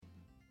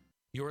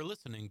You're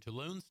listening to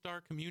Lone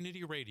Star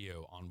Community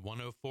Radio on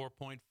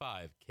 104.5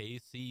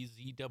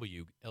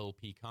 KCZW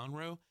LP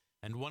Conroe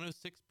and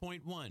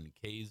 106.1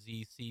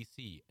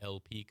 KZCC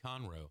LP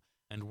Conroe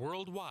and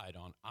worldwide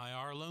on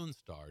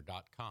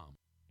irlonestar.com.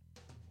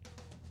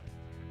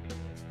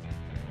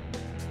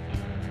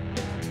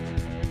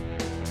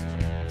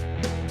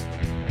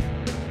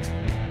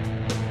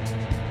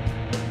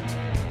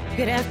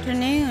 Good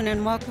afternoon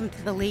and welcome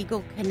to the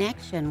Legal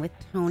Connection with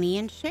Tony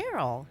and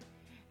Cheryl.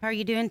 How are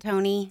you doing,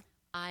 Tony?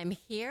 I'm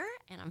here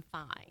and I'm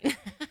fine.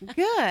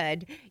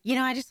 Good. You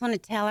know, I just want to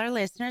tell our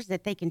listeners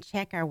that they can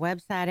check our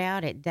website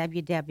out at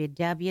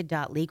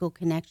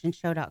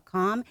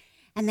www.legalconnectionshow.com,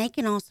 and they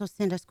can also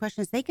send us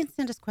questions. They can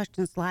send us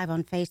questions live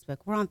on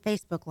Facebook. We're on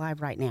Facebook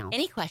Live right now.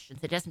 Any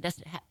questions? It does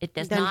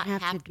not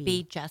have to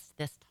be just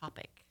this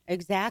topic.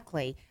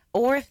 Exactly.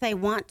 Or if they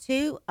want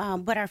to,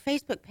 but our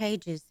Facebook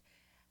page is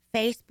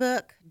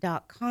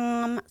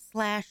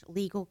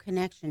facebook.com/Legal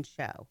Connection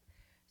Show.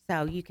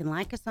 So you can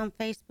like us on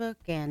Facebook,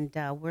 and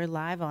we're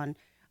live on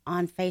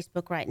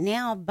Facebook right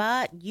now.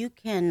 But you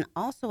can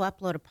also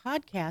upload a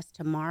podcast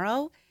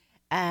tomorrow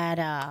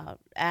at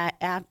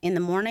in the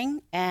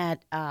morning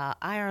at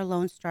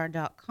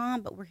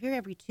irlonestar.com. But we're here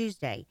every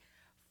Tuesday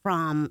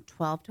from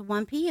 12 to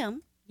 1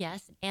 p.m.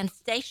 Yes, and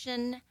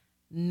station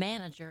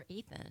manager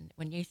Ethan,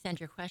 when you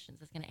send your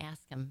questions, is going to ask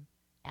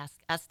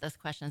us those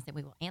questions, and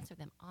we will answer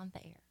them on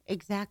the air.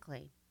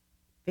 Exactly.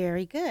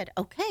 Very good.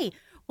 Okay.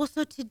 Well,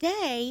 so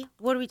today,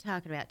 what are we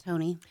talking about,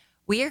 Tony?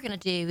 We are going to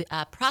do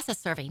process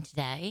serving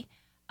today.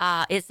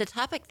 It's a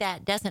topic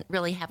that doesn't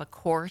really have a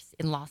course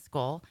in law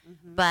school,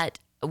 but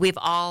we've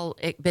all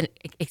been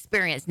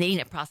experienced needing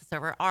a process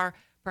server, or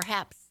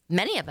perhaps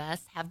many of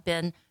us have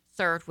been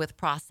served with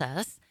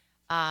process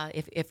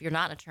if you're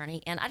not an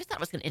attorney. And I just thought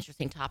it was an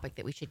interesting topic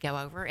that we should go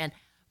over. And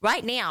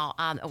right now,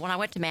 when I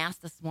went to Mass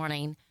this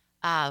morning,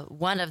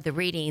 one of the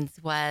readings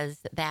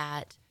was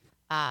that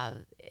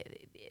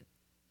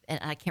and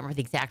I can't remember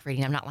the exact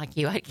reading. I'm not like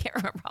you. I can't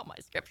remember all my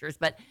scriptures.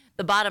 But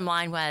the bottom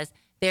line was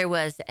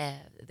there's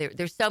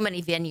so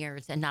many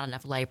vineyards and not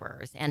enough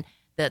laborers. And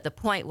the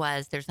point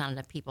was there's not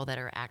enough people that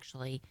are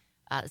actually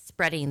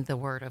spreading the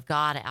word of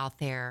God out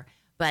there.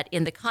 But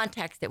in the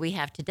context that we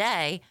have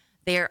today,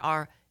 there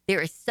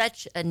is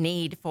such a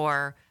need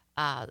for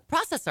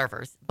process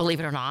servers,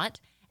 believe it or not.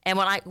 And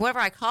whenever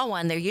I call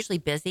one, they're usually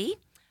busy.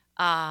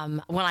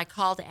 When I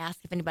called to ask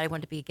if anybody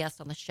wanted to be a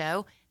guest on the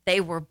show, they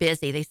were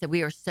busy. They said,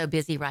 we are so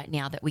busy right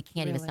now that we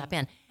can't even stop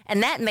in.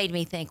 And that made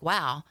me think,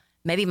 wow,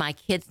 maybe my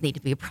kids need to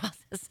be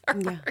process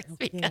servers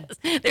because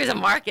there's a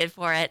market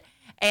for it.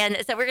 And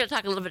so we're going to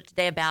talk a little bit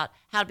today about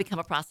how to become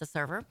a process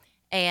server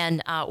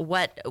and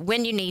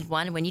when you need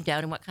one and when you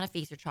don't and what kind of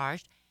fees are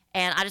charged.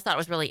 And I just thought it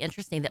was really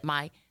interesting that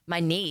my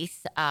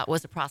niece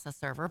was a process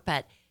server,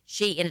 but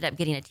she ended up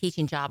getting a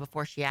teaching job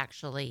before she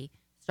actually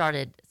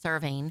started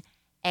serving.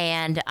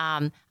 And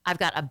I've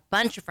got a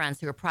bunch of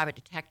friends who are private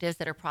detectives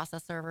that are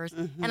process servers,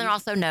 and they're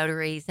also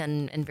notaries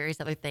and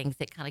various other things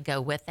that kind of go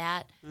with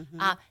that.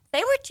 They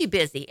were too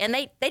busy, and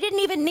they didn't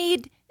even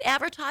need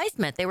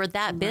advertisement. They were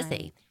that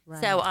busy.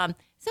 Right. So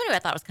anyway, I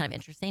thought it was kind of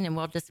interesting, and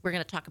we're going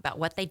to talk about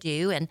what they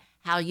do and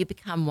how you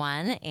become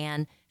one,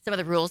 and some of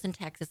the rules in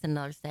Texas and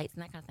other states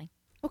and that kind of thing.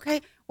 Okay.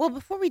 Well,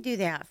 before we do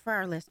that, for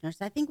our listeners,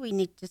 I think we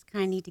need to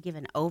give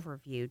an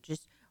overview,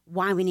 just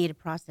why we need a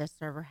process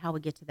server, how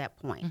we get to that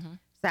point.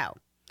 So.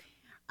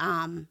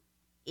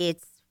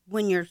 It's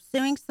when you're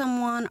suing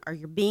someone or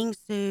you're being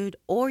sued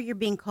or you're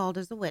being called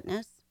as a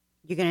witness,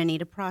 you're going to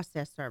need a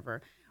process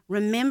server.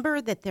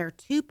 Remember that there are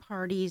two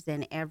parties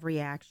in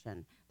every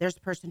action. There's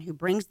the person who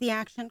brings the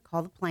action,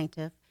 called the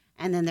plaintiff,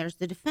 and then there's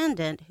the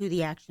defendant who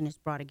the action is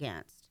brought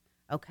against.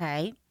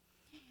 Okay?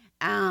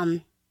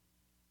 And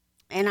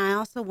I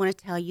also want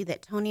to tell you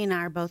that Tony and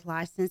I are both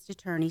licensed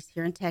attorneys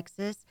here in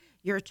Texas.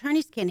 Your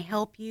attorneys can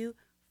help you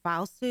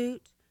file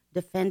suit,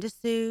 defend a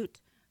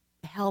suit,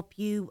 help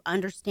you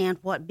understand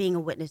what being a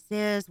witness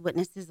is.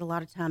 Witnesses a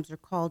lot of times are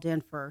called in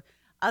for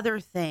other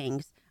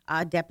things.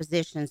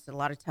 Depositions a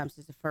lot of times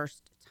is the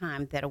first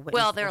time that a witness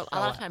Well, will show a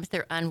lot up. of times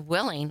they're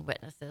unwilling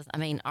witnesses. I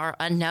mean, or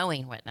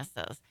unknowing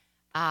witnesses.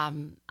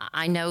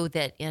 I know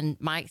that in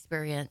my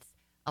experience,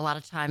 a lot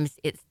of times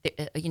it's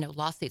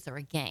lawsuits are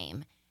a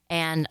game,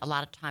 and a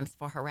lot of times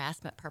for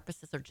harassment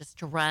purposes or just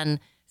to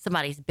run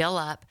somebody's bill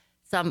up,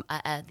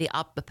 the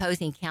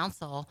opposing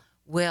counsel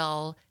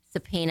will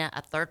subpoena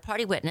a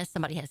third-party witness,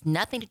 somebody has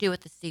nothing to do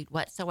with the suit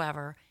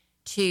whatsoever,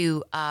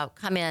 to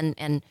come in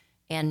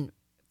and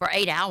for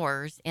 8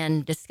 hours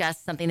and discuss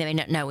something they may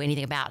not know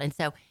anything about. And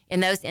so in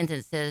those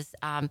instances,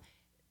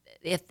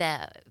 if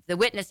the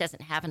witness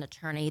doesn't have an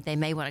attorney, they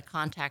may want to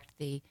contact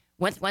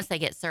once they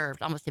get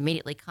served, almost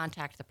immediately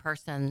contact the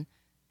person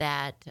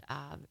that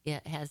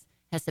has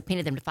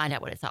subpoenaed them to find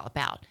out what it's all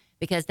about,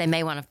 because they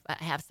may want to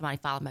have somebody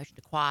file a motion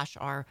to quash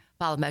or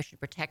file a motion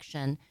of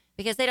protection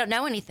because they don't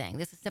know anything.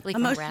 This is simply A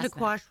motion harassment. to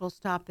quash will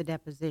stop the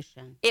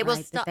deposition. It will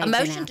right, stop. that A they've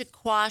been motion to asked.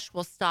 quash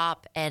will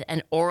stop at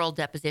an oral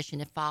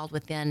deposition if filed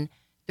within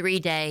 3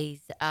 days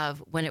of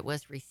when it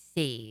was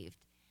received.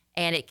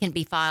 and it can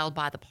be filed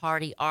by the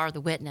party or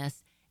the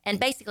witness. And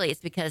basically,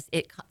 it's because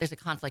there's a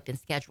conflict in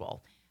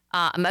schedule.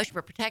 A motion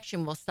for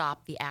protection will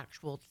stop the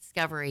actual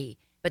discovery,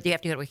 but you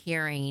have to go to a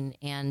hearing,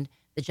 and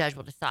the judge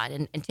will decide.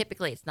 And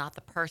typically, it's not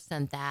the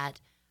person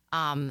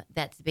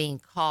that's being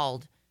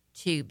called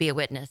to be a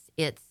witness.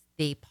 It's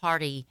the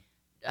party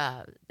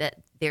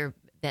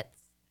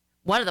that's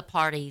one of the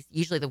parties,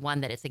 usually the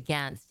one that it's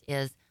against,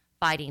 is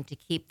fighting to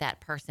keep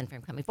that person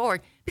from coming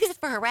forward because it's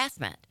for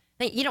harassment.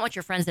 You don't want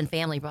your friends and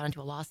family brought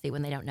into a lawsuit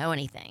when they don't know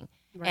anything.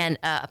 Right. And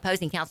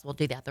opposing counsel will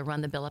do that. They'll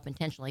run the bill up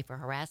intentionally for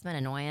harassment,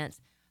 annoyance,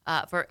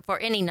 for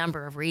any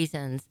number of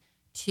reasons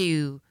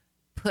to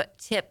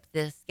tip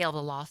the scale of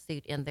the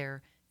lawsuit in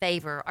their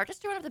favor, or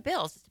just to run up the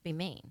bills just to be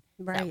mean.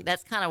 Right. So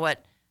that's kind of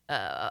what,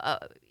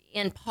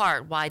 in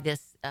part, why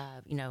this,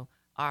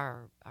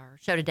 our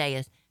show today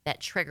is that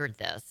triggered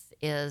this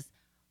is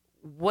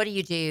what do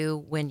you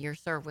do when you're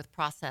served with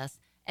process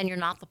and you're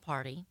not the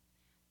party?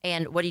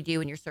 And what do you do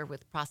when you're served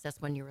with process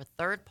when you're a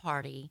third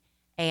party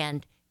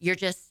and you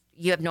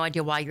have no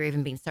idea why you're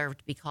even being served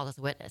to be called as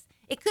a witness?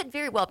 It could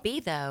very well be,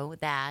 though,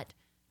 that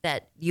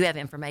you have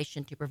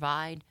information to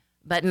provide,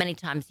 but many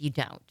times you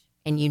don't,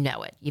 and you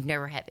know it. You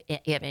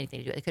have anything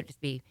to do with it. It could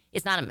just be,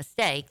 it's not a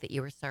mistake that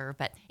you were served.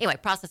 But anyway,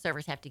 process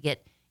servers have to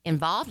get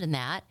involved in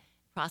that.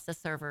 Process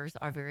servers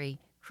are very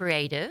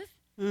creative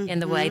in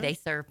the way they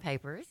serve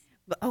papers.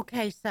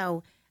 Okay,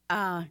 so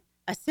a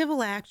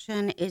civil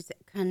action is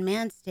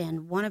commenced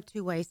in one of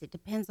two ways. It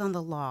depends on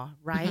the law,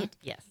 right? Mm-hmm.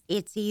 Yes.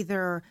 It's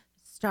either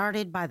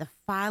started by the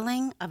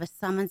filing of a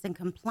summons and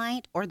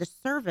complaint or the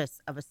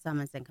service of a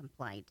summons and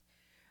complaint.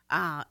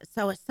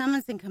 So a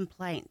summons and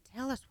complaint,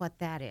 tell us what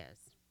that is.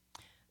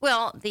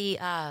 Well,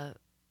 and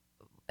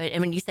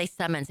when you say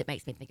summons, it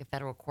makes me think of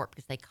federal court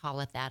because they call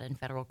it that in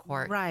federal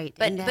court. Right.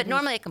 But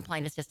normally a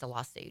complaint is just a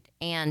lawsuit.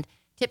 And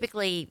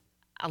typically,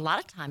 a lot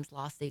of times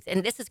lawsuits,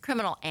 and this is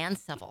criminal and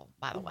civil,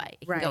 by the way.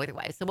 It can go either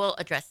way. So we'll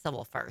address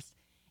civil first.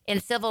 In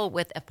civil,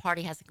 if a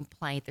party has a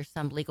complaint, there's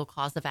some legal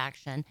cause of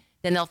action,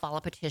 then they'll file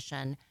a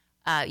petition.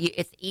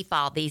 It's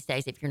e-file these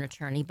days if you're an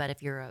attorney, but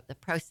if you're the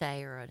pro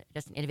se or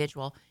just an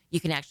individual, you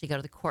can actually go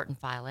to the court and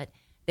file it.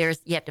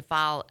 You have to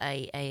file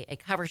a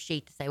cover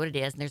sheet to say what it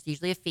is, and there's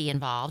usually a fee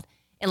involved,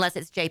 unless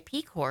it's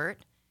JP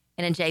court.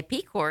 And in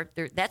JP court,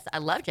 I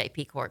love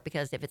JP court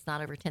because if it's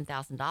not over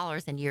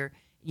 $10,000 and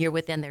you're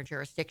within their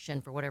jurisdiction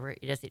for whatever it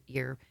is that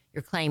you're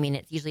claiming,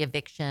 it's usually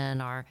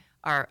eviction or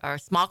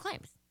small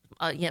claims.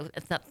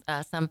 It's not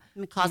some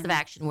cause of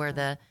action where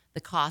the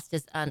cost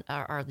is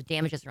or the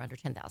damages are under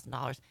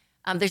 $10,000.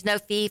 There's no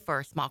fee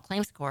for small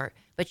claims court,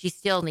 but you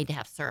still need to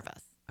have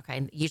service. Okay,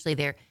 and usually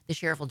the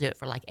sheriff will do it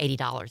for like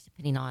 $80,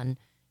 depending on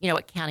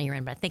what county you're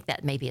in. But I think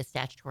that may be a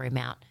statutory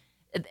amount.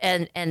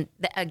 And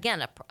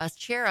again, a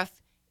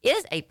sheriff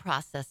is a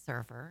process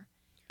server,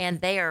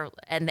 and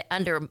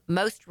under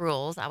most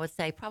rules, I would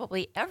say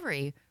probably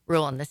every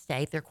rule in the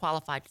state, they're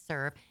qualified to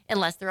serve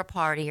unless they're a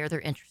party or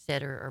they're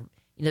interested or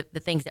the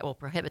things that will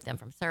prohibit them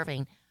from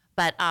serving.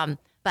 But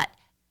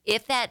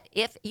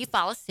if you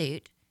file a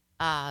suit,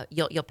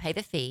 you'll pay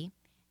the fee,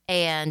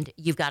 and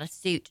you've got a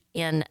suit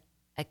in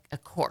a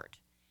court.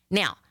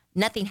 Now,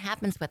 nothing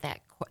happens with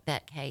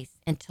that case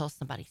until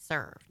somebody's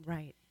served.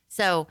 Right.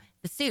 So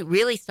the suit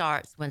really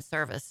starts when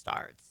service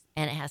starts,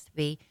 and it has to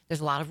be. There's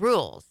a lot of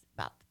rules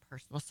about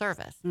personal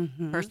service.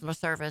 Mm-hmm. Personal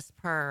service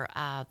per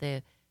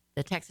the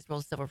Texas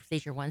Rules of Civil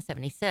Procedure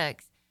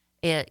 176.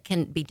 It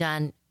can be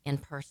done in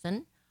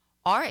person,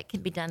 or it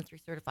can be done through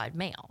certified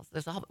mail.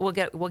 So we'll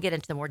get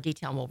into more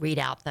detail, and we'll read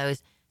out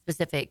those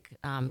specific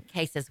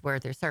cases where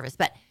there's service.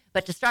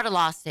 But to start a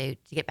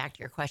lawsuit, to get back to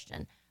your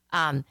question,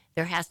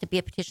 there has to be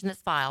a petition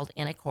that's filed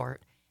in a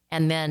court,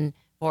 and then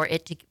for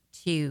it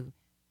to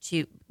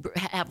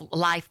have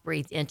life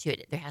breathed into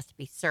it, there has to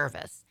be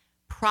service,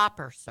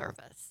 proper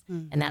service,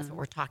 and that's what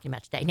we're talking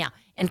about today. Now,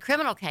 in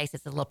criminal cases,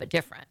 it's a little bit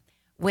different.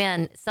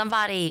 When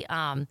somebody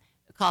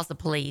calls the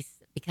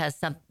police because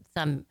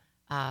some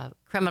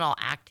criminal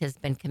act has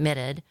been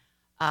committed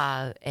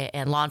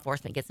and law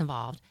enforcement gets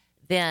involved,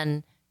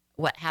 then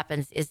what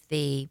happens is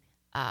the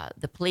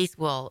police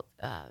will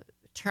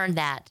turn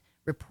that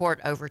report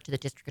over to the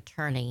district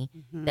attorney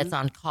that's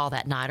on call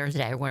that night or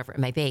today or whatever it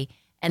may be,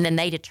 and then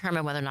they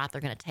determine whether or not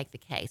they're going to take the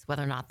case,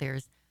 whether or not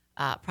there's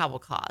probable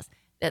cause.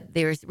 That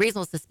there's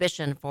reasonable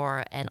suspicion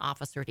for an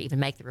officer to even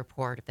make the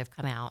report if they've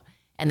come out,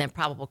 and then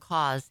probable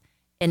cause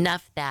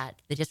enough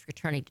that the district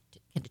attorney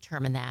can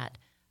determine that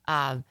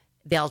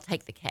they'll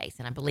take the case.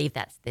 And I believe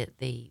that's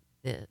the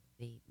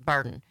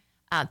burden.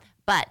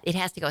 But it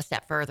has to go a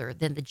step further.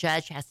 Then the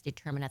judge has to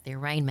determine at the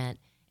arraignment,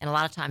 and a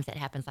lot of times that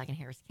happens like in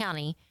Harris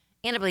County,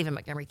 and I believe in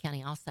Montgomery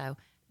County also.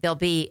 There'll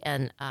be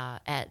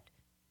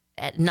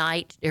at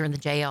night during the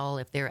jail,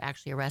 if they're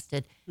actually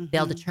arrested,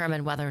 they'll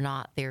determine whether or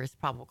not there's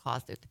probable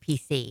cause. There's the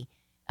PC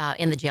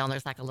in the jail, and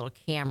there's like a little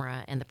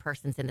camera, and the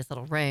person's in this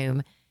little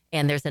room,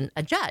 and there's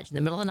a judge in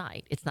the middle of the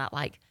night. It's not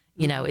like,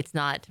 it's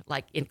not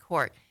like in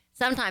court.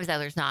 Sometimes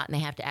others not, and they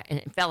have to, in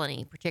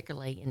felony,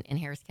 particularly in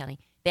Harris County,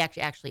 they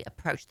actually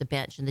approach the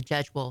bench, and the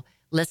judge will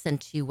listen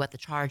to what the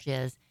charge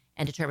is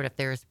and determine if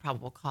there's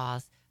probable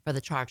cause for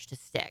the charge to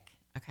stick.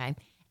 Okay.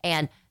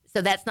 And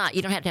so that's not,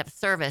 you don't have to have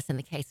service in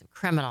the case of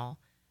criminal.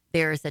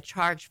 There's a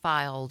charge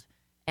filed,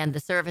 and the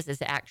service is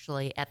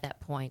actually at that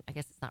point, I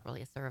guess it's not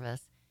really a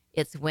service.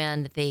 It's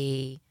when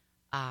the,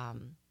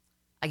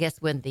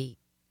 when the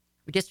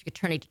district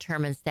attorney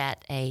determines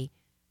that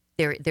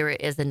there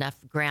is enough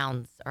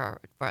grounds for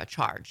a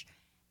charge.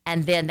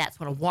 And then that's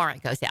when a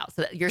warrant goes out.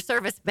 So your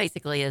service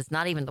basically is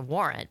not even the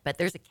warrant, but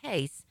there's a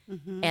case.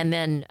 Mm-hmm. And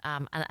then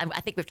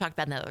I think we've talked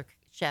about in the other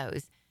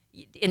shows,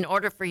 in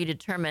order for you to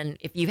determine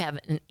if you have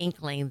an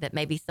inkling that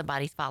maybe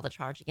somebody's filed a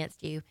charge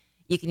against you,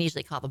 you can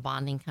usually call the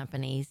bonding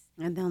companies.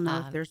 And they'll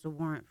know if there's a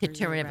warrant.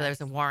 Determine if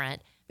there's a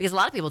warrant. Because a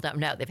lot of people don't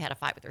know. They've had a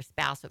fight with their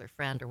spouse or their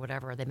friend or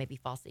whatever. Or they may be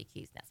falsely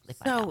accused. That's what they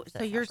find out.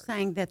 So you're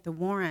saying that the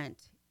warrant,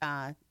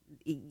 a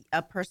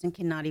person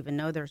cannot even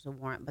know there's a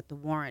warrant, but the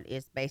warrant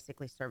is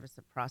basically service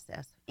of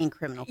process in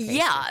criminal cases.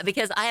 Yeah,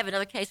 because I have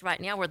another case right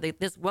now where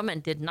this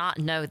woman did not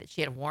know that she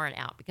had a warrant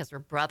out because her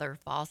brother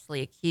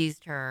falsely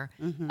accused her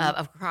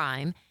of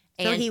crime.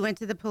 So he went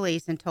to the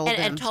police and told them.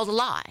 And told a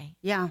lie.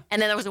 Yeah. And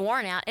then there was a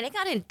warrant out, and it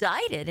got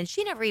indicted, and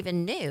she never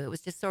even knew. It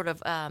was just sort of...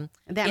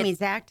 that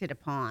means acted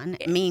upon.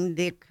 I mean,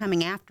 they're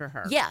coming after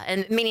her. Yeah,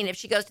 and meaning if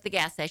she goes to the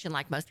gas station,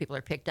 like most people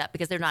are picked up,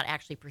 because they're not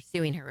actually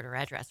pursuing her at her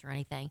address or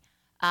anything.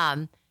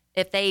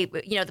 If they,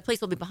 the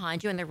police will be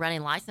behind you, and they're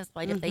running license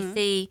plate. Mm-hmm. If they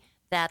see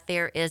that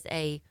there is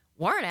a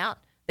warrant out,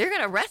 they're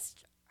going to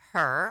arrest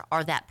her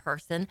or that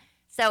person.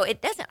 So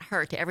it doesn't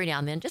hurt to every now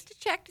and then just to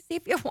check to see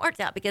if your warrant's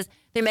out, because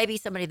there may be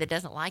somebody that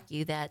doesn't like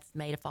you that's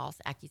made a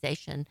false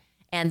accusation,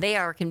 and they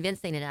are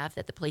convincing enough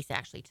that the police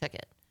actually took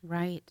it.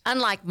 Right.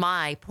 Unlike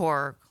my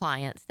poor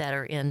clients that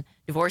are in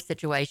divorce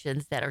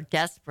situations that are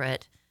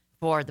desperate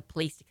for the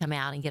police to come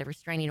out and get a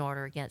restraining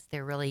order against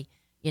their really,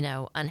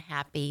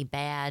 unhappy,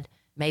 bad,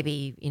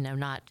 maybe,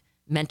 not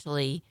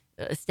mentally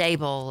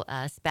stable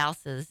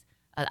spouses.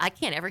 I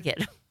can't ever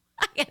get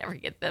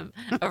them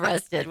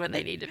arrested when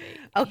they need to be.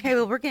 Okay,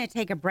 well, we're going to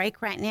take a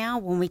break right now.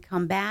 When we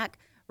come back,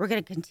 we're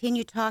going to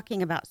continue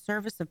talking about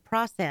service of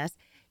process.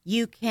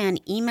 You can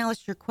email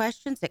us your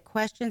questions at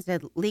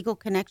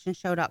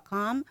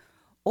questions@legalconnectionshow.com,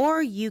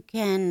 or you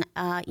can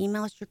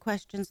email us your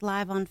questions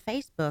live on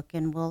Facebook,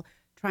 and we'll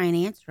try and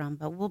answer them.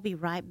 But we'll be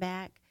right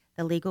back.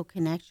 The Legal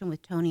Connection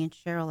with Tony and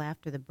Cheryl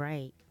after the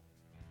break.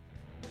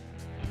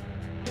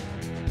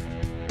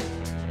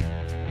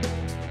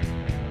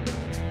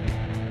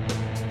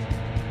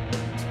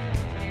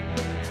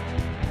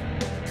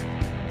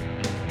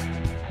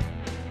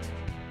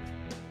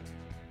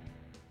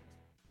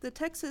 The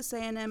Texas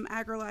A&M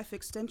AgriLife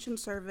Extension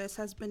Service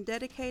has been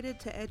dedicated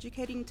to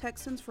educating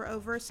Texans for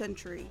over a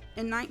century.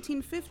 In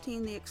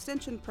 1915, the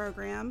Extension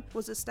Program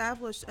was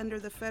established under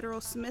the federal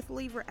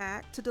Smith-Lever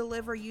Act to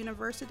deliver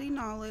university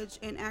knowledge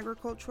and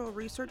agricultural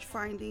research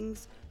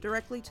findings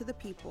directly to the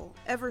people.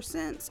 Ever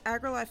since,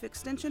 AgriLife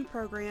Extension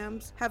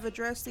programs have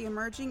addressed the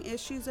emerging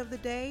issues of the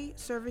day,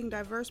 serving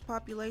diverse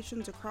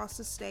populations across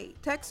the state.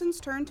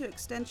 Texans turn to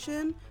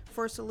Extension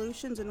for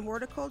solutions in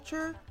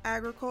horticulture,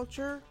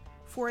 agriculture,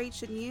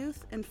 4-H and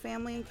youth, and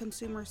family and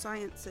consumer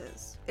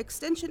sciences.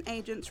 Extension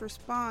agents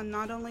respond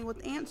not only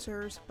with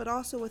answers, but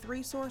also with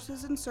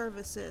resources and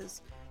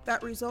services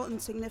that result in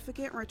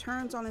significant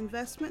returns on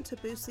investment to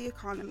boost the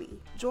economy.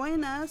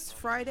 Join us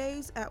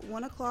Fridays at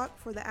 1 o'clock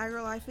for the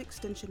AgriLife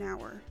Extension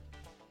Hour.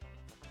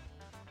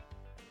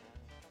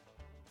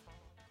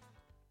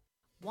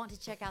 Want to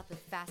check out the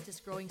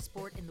fastest growing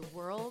sport in the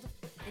world?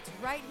 It's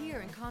right here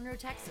in Conroe,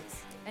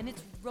 Texas, and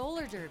it's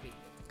roller derby.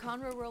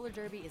 Conroe Roller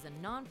Derby is a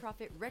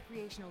non-profit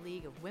recreational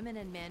league of women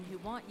and men who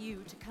want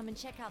you to come and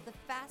check out the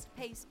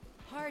fast-paced,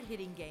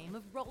 hard-hitting game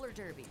of roller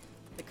derby.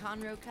 The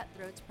Conroe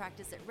Cutthroats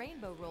practice at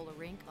Rainbow Roller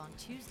Rink on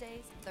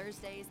Tuesdays,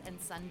 Thursdays, and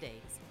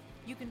Sundays.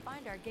 You can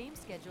find our game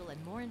schedule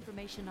and more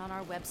information on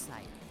our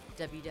website,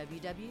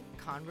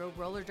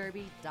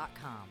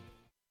 www.conroerollerderby.com.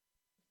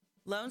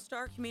 Lone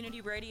Star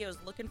Community Radio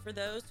is looking for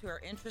those who are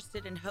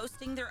interested in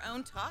hosting their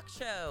own talk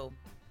show.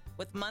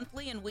 With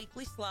monthly and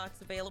weekly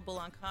slots available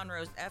on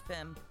Conroe's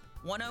FM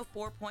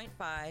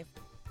 104.5,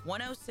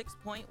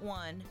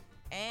 106.1,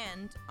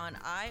 and on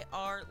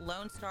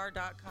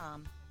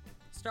irlonestar.com.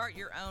 Start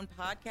your own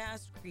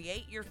podcast,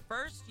 create your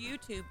first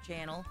YouTube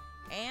channel,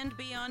 and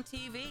be on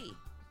TV.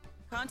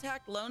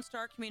 Contact Lone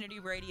Star Community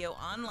Radio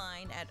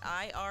online at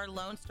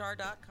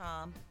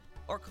irlonestar.com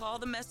or call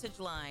the message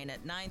line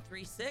at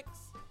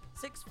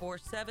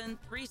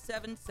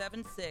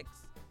 936-647-3776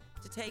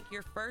 to take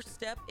your first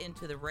step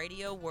into the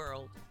radio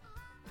world.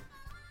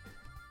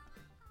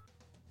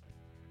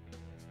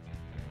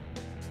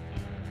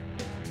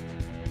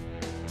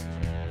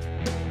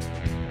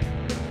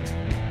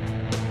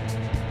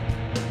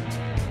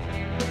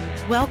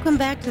 Welcome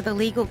back to the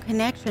Legal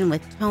Connection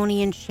with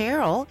Tony and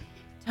Cheryl.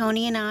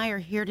 Tony and I are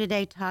here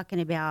today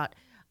talking about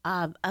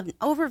an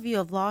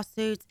overview of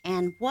lawsuits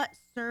and what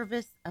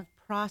service of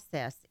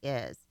process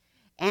is.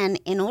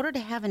 And in order to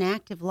have an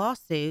active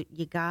lawsuit,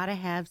 you got to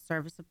have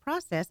service of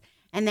process.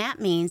 And that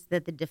means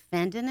that the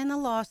defendant in the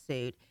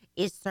lawsuit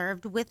is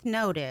served with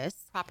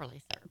notice.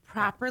 Properly served.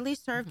 properly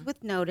served Mm-hmm.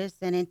 with notice.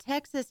 And in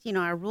Texas,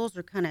 our rules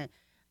are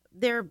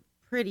they're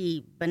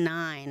pretty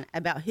benign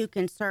about who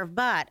can serve.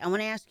 But I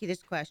want to ask you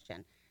this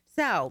question.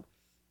 So,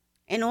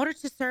 in order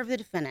to serve the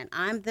defendant,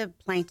 I'm the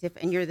plaintiff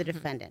and you're the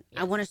defendant.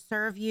 I Yes. want to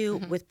serve you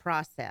with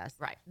process.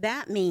 Right.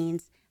 That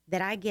means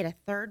that I get a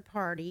third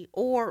party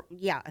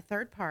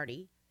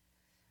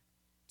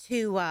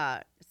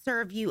to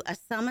serve you a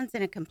summons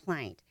and a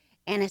complaint.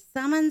 And is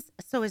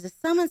a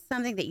summons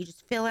something that you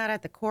just fill out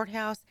at the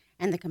courthouse,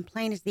 and the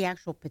complaint is the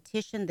actual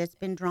petition that's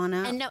been drawn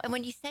up? And no, and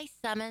when you say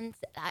summons,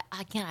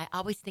 I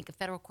always think of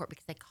federal court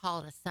because they call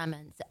it a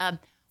summons. It's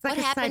like what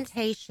a happens?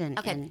 citation.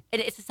 Okay, and-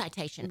 it's a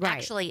citation, Right.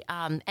 actually.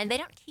 And they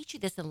don't teach you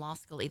this in law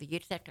school either. You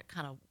just have to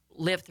kind of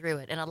live through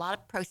it. And a lot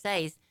of pro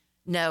se's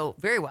know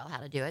very well how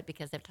to do it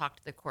because they've talked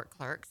to the court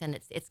clerks, and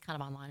it's kind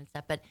of online and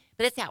stuff. But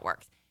it's how it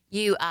works.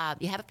 You have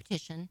a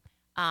petition.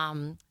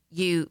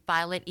 You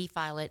file it,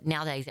 e-file it.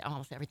 Nowadays,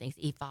 almost everything's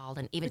e-filed,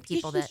 and even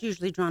people Petition's that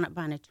usually drawn up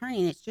by an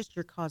attorney, and it's just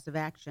your cause of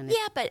action.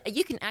 yeah, but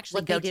you can actually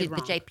what they go to did the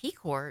wrong. JP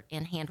court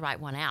and handwrite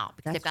one out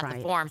because they've That's got the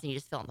right. forms and you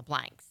just fill in the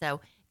blanks. So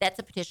that's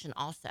a petition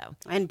also.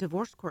 And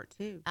divorce court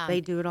too.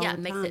 They do it all yeah, the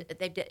it makes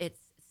time.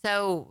 it's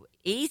so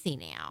easy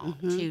now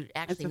to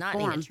actually a not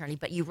need an form. attorney,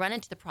 but you run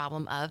into the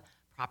problem of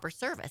proper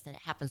service, and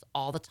it happens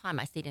all the time.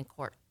 I see it in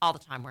court all the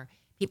time where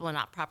people are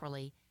not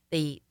properly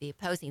the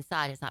opposing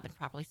side has not been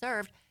properly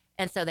served,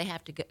 and so they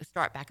have to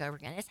start back over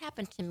again. It's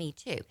happened to me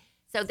too.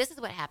 So this is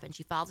what happens: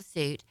 you file the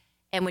suit,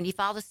 and when you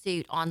file the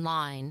suit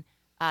online,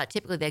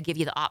 typically they'll give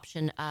you the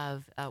option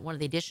of one of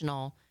the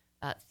additional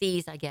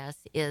fees, I guess,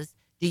 is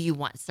do you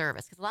want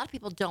service? Because a lot of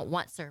people don't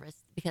want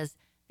service because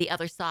the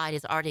other side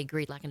has already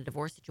agreed, like in a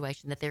divorce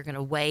situation, that they're going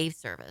to waive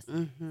service.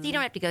 So you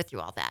don't have to go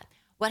through all that.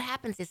 What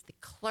happens is the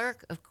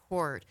clerk of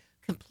court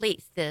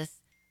completes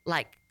this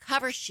like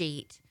cover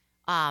sheet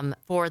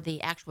for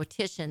the actual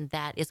petition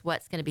that is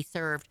what's going to be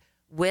served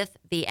with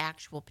the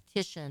actual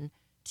petition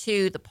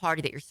to the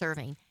party that you're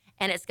serving.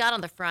 And it's got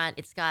on the front,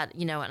 it's got,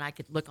 and I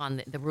could look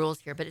on the rules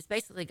here, but it's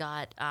basically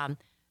got,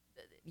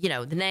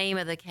 the name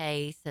of the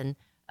case and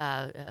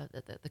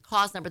the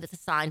cause number that's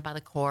assigned by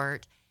the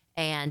court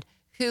and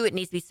who it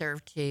needs to be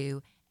served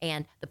to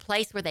and the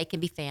place where they can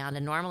be found.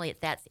 And normally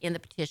that's in the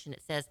petition.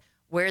 It says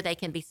where they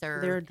can be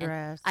served. Their And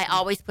address. I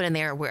always put in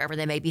there wherever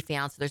they may be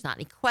found so there's not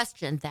any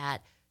question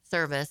that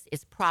service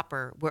is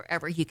proper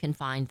wherever you can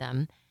find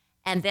them.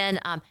 And then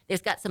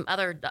there's got some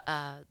other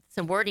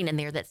some wording in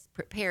there that's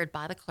prepared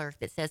by the clerk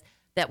that says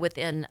that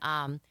within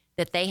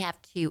that they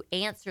have to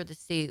answer the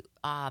suit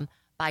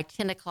by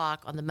 10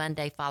 o'clock on the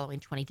Monday following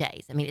 20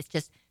 days. I mean, it's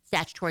just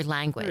statutory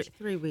language.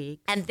 3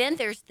 weeks. And then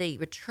there's the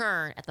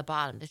return at the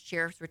bottom, the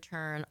sheriff's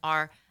return,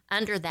 or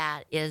under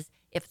that is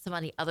if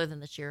somebody other than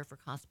the sheriff or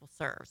constable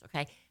serves,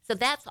 okay? So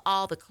that's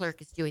all the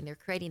clerk is doing. They're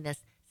creating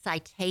this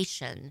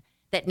citation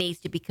that needs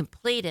to be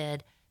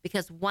completed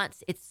because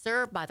once it's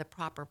served by the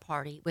proper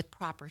party with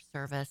proper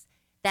service,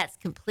 that's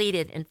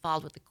completed and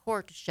filed with the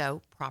court to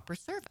show proper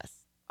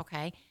service,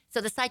 okay?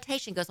 So the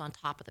citation goes on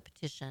top of the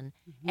petition,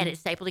 and it's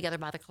stapled together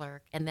by the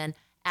clerk. And then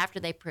after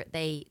the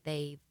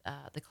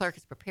clerk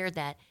has prepared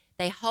that,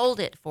 they hold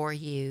it for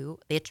you,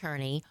 the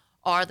attorney,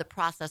 or the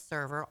process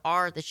server,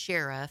 or the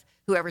sheriff,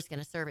 whoever's going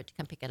to serve it, to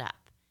come pick it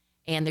up.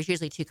 And there's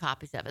usually 2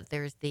 copies of it.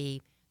 There's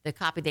the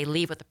copy they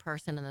leave with the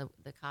person, and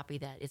the copy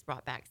that is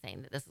brought back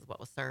saying that this is what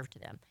was served to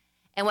them.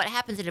 And what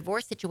happens in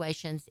divorce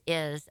situations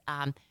is,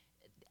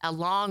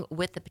 along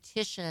with the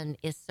petition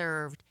is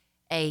served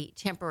a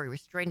temporary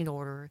restraining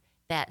order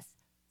that's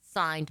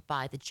signed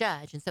by the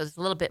judge. And so there's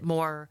a little bit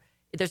more,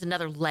 there's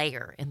another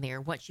layer in there.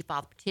 Once you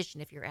file the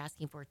petition, if you're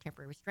asking for a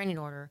temporary restraining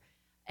order,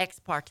 ex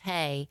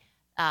parte,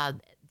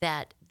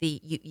 that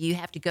you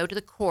have to go to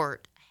the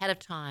court ahead of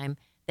time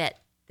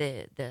that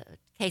the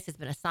case has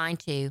been assigned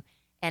to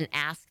and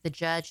ask the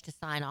judge to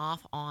sign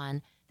off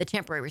on the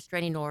temporary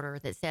restraining order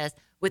that says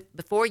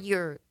before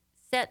you're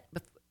set,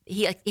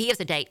 he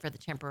gives a date for the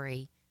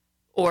temporary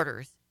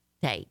orders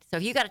date. So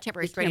if you got a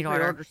temporary restraining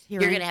temporary order, orders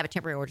you're hearing. going to have a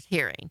temporary orders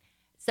hearing.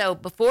 So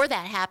before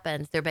that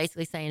happens, they're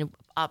basically saying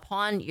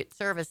upon your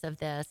service of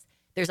this,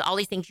 there's all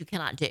these things you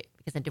cannot do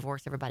because in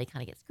divorce everybody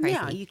kind of gets crazy.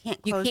 Yeah, you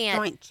can't close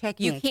joint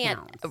checking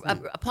accounts.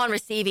 Upon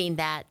receiving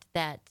that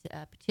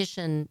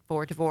petition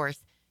for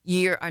divorce,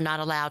 you are not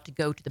allowed to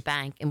go to the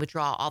bank and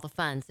withdraw all the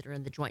funds that are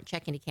in the joint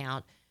checking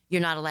account.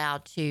 You're not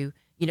allowed to,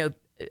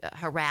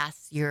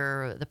 harass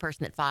the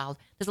person that filed.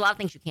 There's a lot of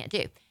things you can't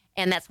do,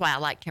 and that's why I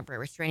like temporary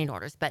restraining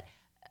orders. But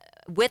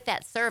with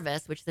that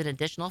service, which is an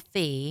additional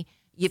fee,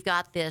 you've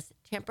got this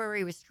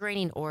temporary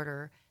restraining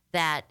order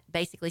that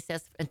basically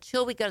says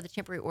until we go to the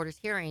temporary orders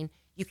hearing,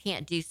 you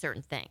can't do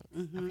certain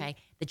things. Okay,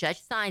 the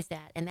judge signs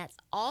that, and that's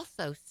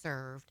also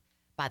served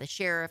by the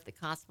sheriff, the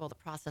constable, the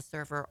process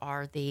server,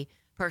 or the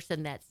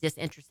person that's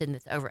disinterested and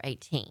that's over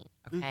 18.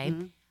 Okay,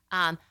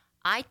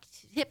 I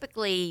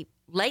typically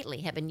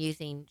lately have been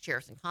using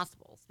sheriffs and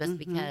constables just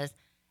because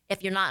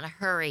if you're not in a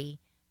hurry,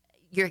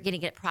 you're going to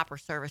get proper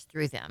service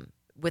through them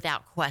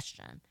without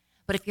question.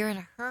 But if you're in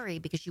a hurry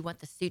because you want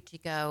the suit to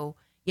go,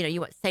 you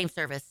want same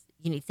service,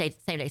 you need same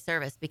day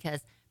service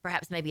because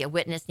perhaps maybe a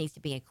witness needs to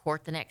be in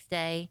court the next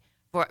day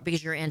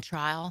because you're in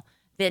trial,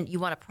 then you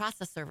want a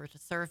process server to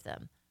serve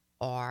them.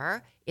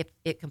 Or if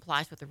it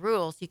complies with the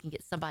rules, you can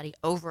get somebody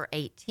over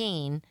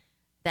 18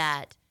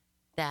 that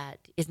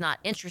is not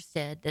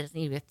interested, that doesn't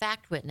need to be a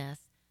fact witness,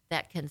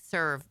 that can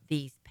serve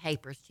these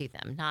papers to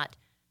them, not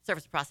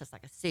service process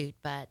like a suit,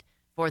 but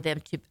for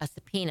them to a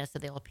subpoena so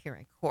they'll appear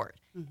in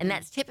court. And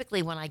that's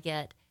typically when I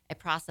get a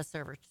process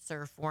server to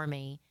serve for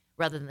me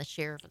rather than the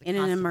sheriff or the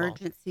constable. In an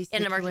emergency situation.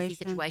 In an emergency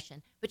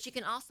situation. But you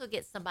can also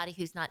get somebody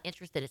who's not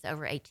interested, it's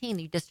over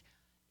 18.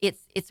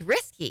 It's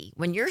risky.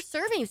 When you're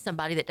serving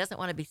somebody that doesn't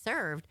want to be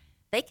served,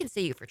 they can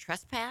sue you for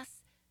trespass.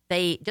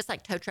 They, just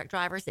like tow truck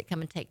drivers that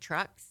come and take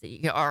trucks,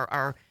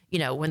 or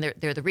when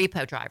they're the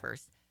repo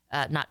drivers,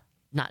 not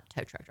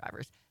tow truck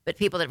drivers, but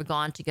people that have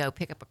gone to go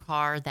pick up a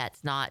car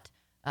that's not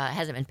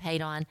hasn't been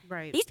paid on.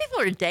 Right. These people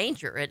are in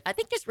danger. And I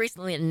think just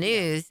recently in the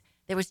news,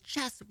 there was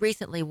just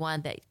recently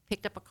one that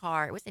picked up a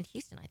car. It was in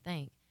Houston, I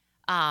think.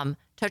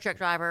 Tow truck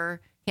driver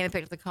came and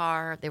picked up the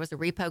car. There was a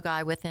repo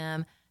guy with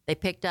him. They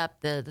picked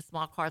up the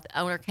small car. The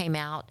owner came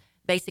out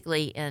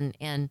basically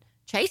and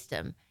chased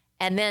him.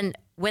 And then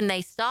when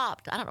they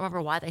stopped, I don't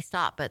remember why they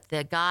stopped, but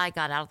the guy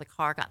got out of the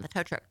car, got in the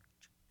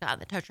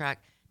tow truck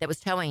that was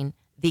towing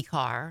the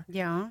car.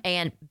 Yeah.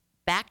 And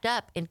backed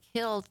up and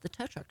killed the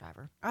tow truck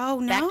driver. Oh,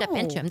 no. Backed up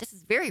into him. This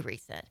is very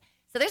recent.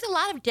 So there's a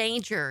lot of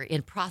danger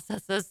in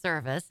process of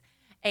service.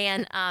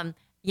 And, I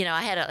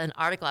had an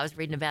article I was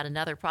reading about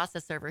another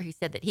process server who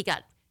said that he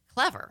got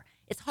clever.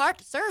 It's hard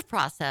to serve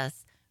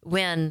process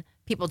when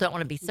people don't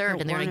want to be served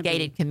and they're in a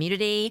gated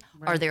community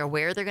or they're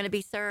aware they're going to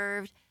be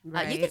served. You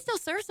can still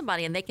serve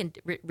somebody and they can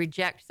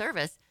reject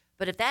service.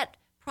 But if that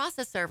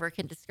process server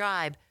can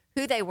describe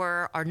who they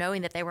were or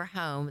knowing that they were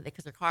home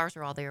because their cars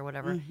are all there or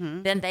whatever,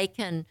 then they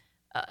can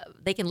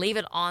leave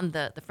it on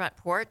the front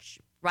porch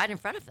right in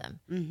front of them.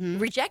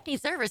 Rejecting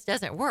service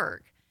doesn't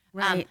work.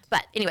 Right.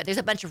 But anyway, there's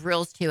a bunch of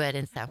rules to it.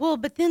 And so. Well,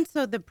 but then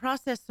so the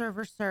process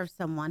server serves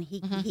someone.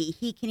 He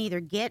can either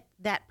get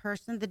that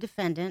person, the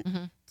defendant,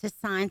 to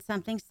sign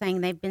something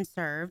saying they've been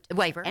served. A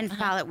waiver. And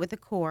file it with the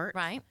court.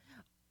 Right.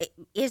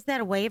 Is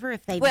that a waiver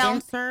if they've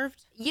been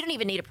served? You don't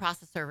even need a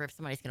process server if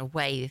somebody's going to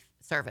waive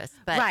service.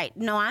 But right.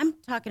 No, I'm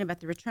talking about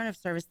the return of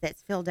service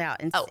that's filled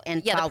out and filed with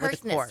the court. The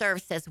person that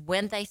serves says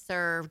when they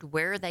served,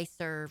 where they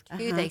served,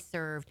 who they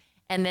served,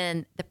 and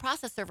then the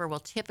process server will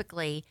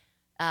typically,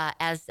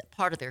 as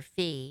part of their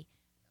fee,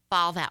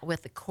 file that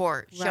with the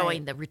court,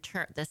 showing the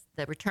return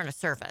of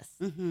service.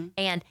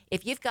 And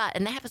if you've got,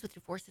 and that happens with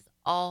divorces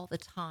all the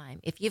time.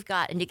 If you've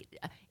got, in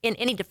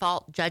any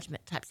default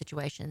judgment type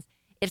situations,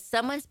 if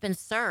someone's been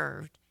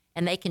served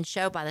and they can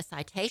show by the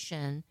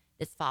citation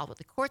that's filed with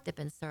the court they've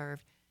been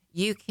served,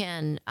 you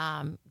can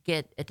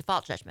get a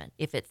default judgment.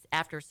 If it's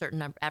after a certain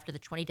number, after the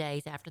 20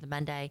 days, after the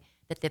Monday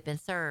that they've been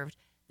served,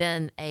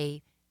 then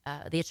the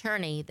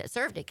attorney that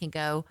served it can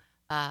go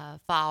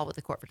file with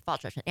the court for default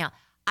judgment. Now,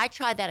 I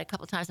tried that a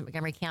couple of times in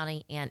Montgomery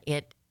County, and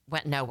it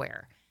went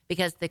nowhere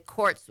because the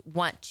courts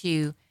want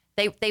to,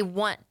 they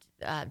want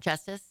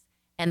justice,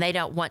 and they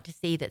don't want to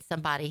see that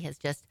somebody has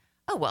just,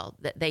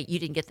 you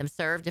didn't get them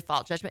served,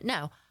 default judgment.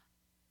 No.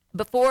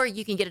 Before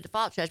you can get a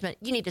default judgment,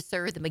 you need to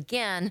serve them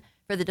again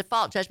for the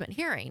default judgment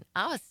hearing.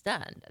 I was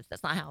stunned.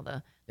 That's not how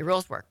the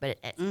rules work, but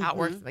it's how it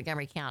works in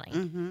Montgomery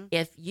County.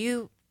 If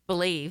you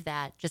believe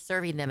that just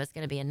serving them is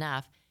going to be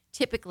enough,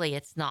 typically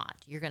it's not.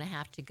 You're going to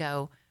have to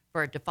go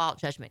for a default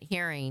judgment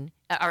hearing,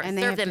 or and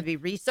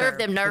serve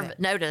them,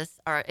 notice,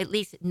 or at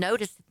least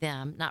notice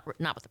them, not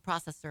with the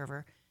process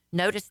server,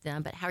 notice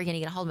them, but how are you going to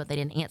get a hold of them if they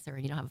didn't answer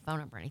and you don't have a phone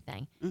number or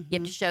anything? You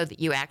have to show that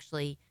you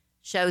actually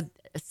showed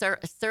a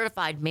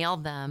certified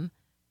mailed them,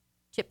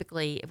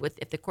 typically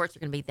if the courts are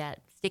going to be that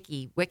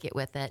sticky wicket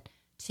with it,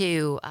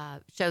 to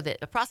show that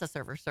a process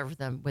server served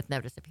them with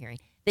notice of hearing.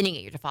 Then you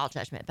get your default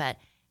judgment. But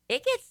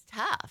it gets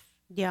tough.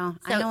 Yeah,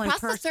 so I know.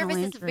 Process service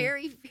is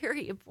very,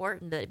 very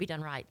important that it be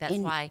done right. That's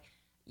why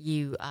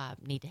you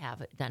need to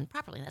have it done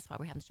properly, and that's why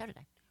we're having the show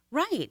today.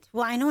 Right.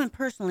 Well, I know in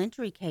personal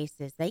injury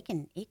cases, it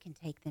can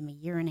take them a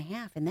year and a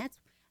half, and that's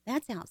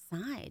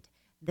outside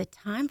the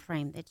time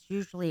frame that's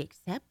usually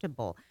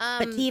acceptable.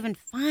 But to even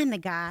find the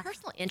guy,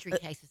 personal injury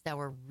cases though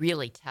are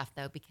really tough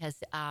though,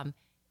 because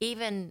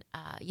even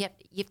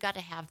you've got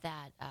to have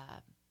that.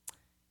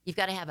 You've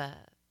got to have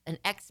an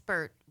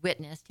expert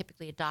witness,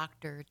 typically a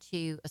doctor,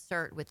 to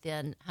assert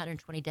within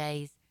 120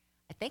 days.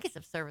 I think it's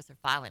of service or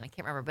filing. I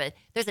can't remember, but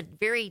there's a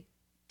very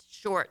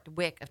short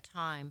wick of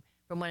time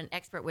from when an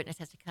expert witness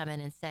has to come in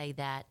and say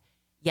that,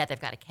 yeah, they've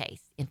got a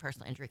case in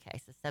personal injury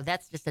cases. So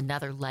that's just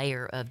another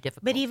layer of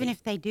difficulty. But even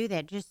if they do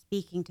that, just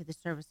speaking to the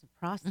service of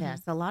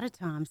process, a lot of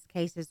times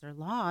cases are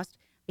lost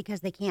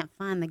because they can't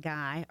find the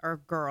guy or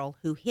girl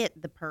who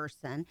hit the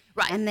person.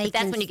 Right, and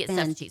that's when you get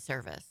substitute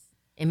service.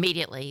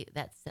 Immediately,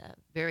 that's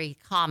very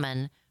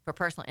common for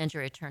personal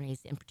injury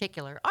attorneys in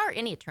particular, or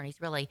any attorneys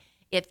really.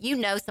 If you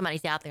know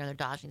somebody's out there and they're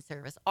dodging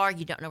service, or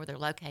you don't know where they're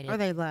located, or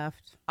they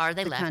left,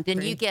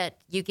 then you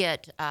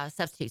get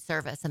substitute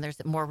service, and there's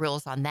more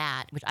rules on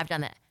that, which I've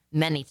done that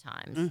many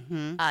times.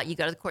 You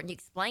go to the court and you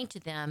explain to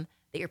them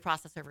that your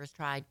process server has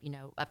tried,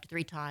 up to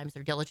 3 times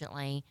or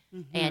diligently,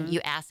 and you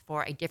ask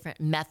for a different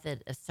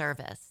method of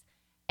service.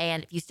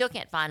 And if you still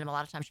can't find them, a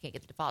lot of times you can't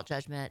get the default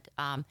judgment,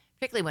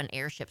 particularly when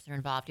airships are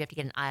involved. You have to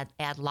get an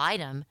ad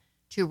litem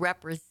to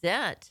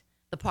represent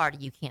the party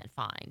you can't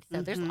find.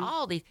 So there's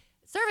all these.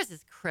 Service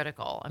is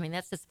critical. I mean,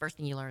 that's just the first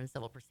thing you learn in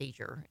civil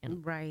procedure.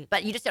 Right.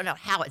 But you just don't know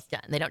how it's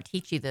done. They don't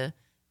teach you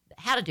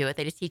how to do it.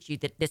 They just teach you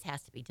that this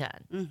has to be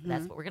done.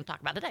 That's what we're going to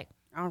talk about today.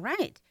 All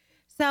right.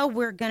 So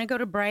we're going to go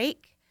to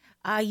break.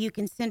 You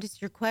can send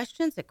us your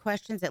questions at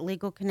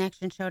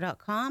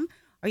questions@legalconnectionshow.com,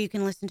 or you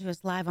can listen to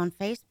us live on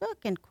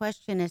Facebook and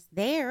question us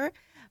there.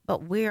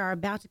 But we are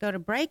about to go to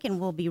break, and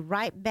we'll be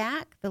right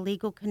back. The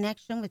Legal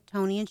Connection with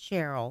Tony and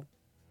Cheryl.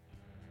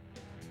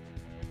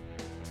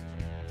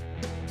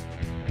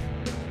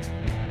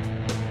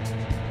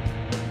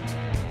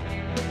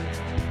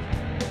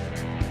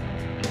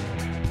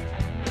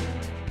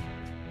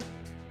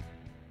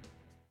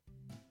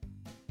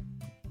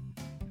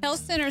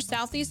 Health Center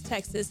Southeast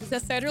Texas is a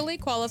federally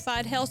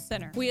qualified health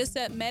center. We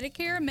accept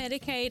Medicare,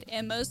 Medicaid,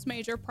 and most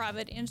major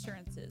private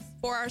insurances.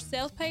 For our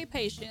self-pay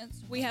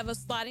patients, we have a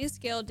sliding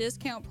scale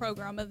discount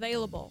program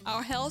available.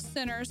 Our health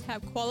centers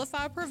have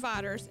qualified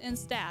providers and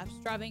staff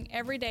striving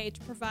every day to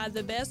provide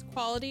the best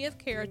quality of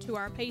care to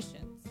our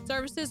patients.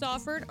 Services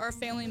offered are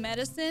family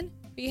medicine,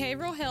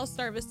 behavioral health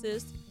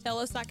services,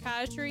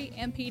 telepsychiatry,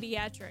 and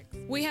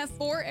pediatrics. We have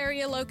 4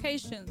 area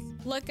locations.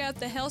 Look up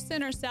the Health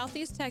Center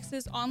Southeast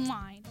Texas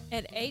online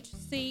at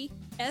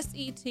hcset.com.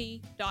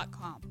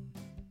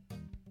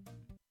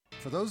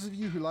 For those of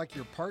you who like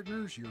your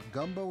partners, your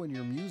gumbo, and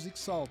your music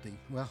salty,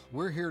 well,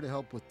 we're here to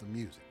help with the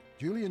music.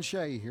 Julian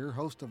Shea here,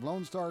 host of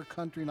Lone Star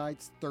Country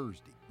Nights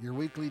Thursday, your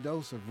weekly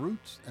dose of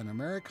roots and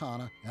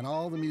Americana and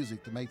all the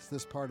music that makes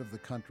this part of the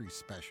country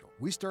special.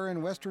 We stir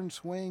in Western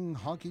swing,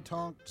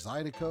 honky-tonk,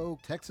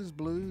 Zydeco, Texas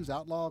blues,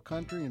 outlaw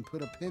country, and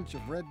put a pinch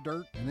of red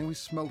dirt, and then we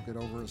smoke it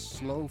over a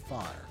slow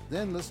fire.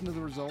 Then listen to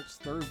the results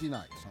Thursday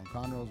nights on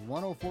Conroe's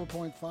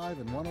 104.5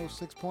 and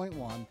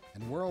 106.1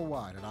 and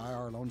worldwide at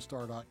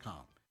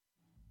irlonestar.com.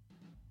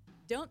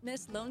 Don't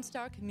miss Lone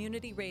Star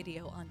Community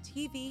Radio on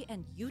TV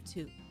and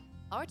YouTube.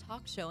 Our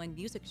talk show and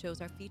music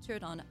shows are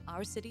featured on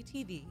Our City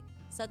TV,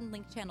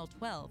 Suddenlink Channel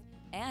 12,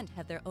 and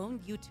have their own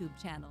YouTube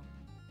channel.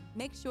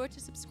 Make sure to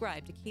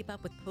subscribe to keep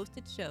up with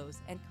posted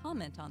shows and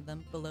comment on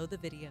them below the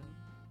video.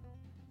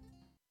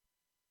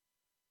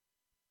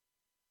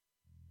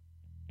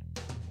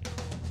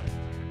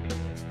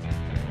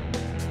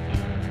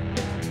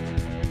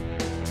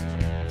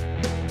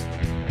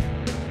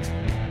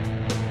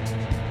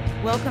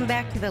 Welcome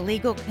back to the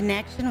Legal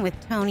Connection with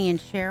Tony and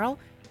Cheryl.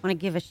 I want to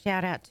give a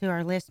shout out to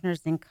our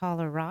listeners in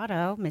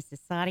Colorado. Mrs.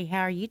 Sadi, how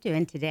are you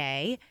doing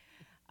today?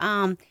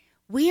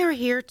 We are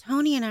here,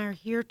 Tony and I are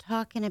here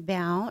talking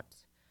about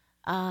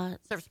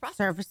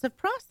service of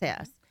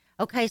process.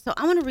 Okay, so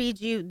I want to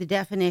read you the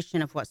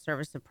definition of what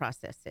service of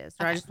process is.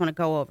 So I just want to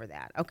go over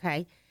that,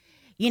 okay?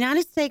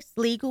 United States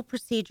legal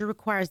procedure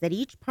requires that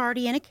each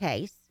party in a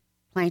case,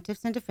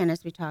 plaintiffs and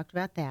defendants, we talked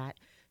about that,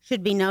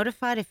 should be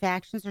notified if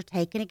actions are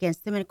taken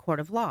against them in a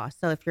court of law.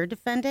 So if you're a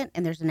defendant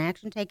and there's an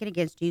action taken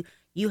against you,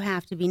 you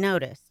have to be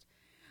noticed.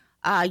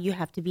 You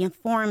have to be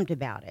informed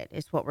about it,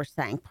 is what we're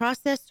saying.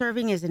 Process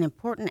serving is an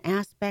important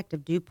aspect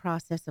of due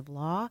process of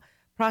law.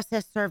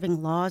 Process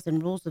serving laws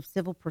and rules of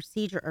civil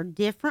procedure are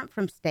different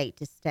from state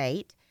to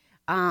state.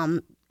 I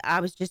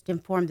was just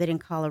informed that in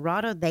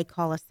Colorado, they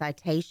call a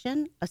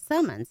citation a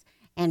summons.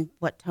 And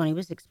what Tony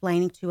was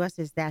explaining to us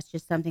is that's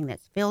just something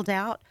that's filled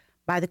out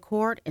by the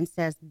court and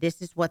says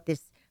this is what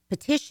this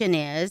petition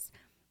is,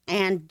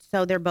 and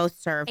so they're both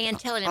served. And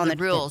telling them the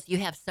rules. You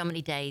have so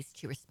many days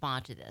to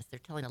respond to this. They're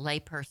telling a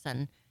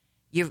layperson,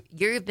 you've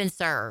been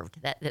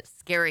served. That's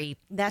scary.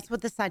 That's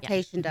what the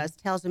citation does.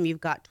 Tells them you've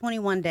got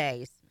 21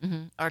 days.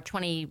 Or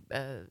 20.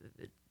 The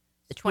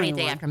 20th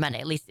day after Monday.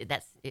 At least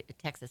that's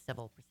Texas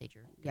civil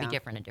procedure. It could be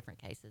different in different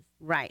cases.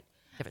 Right.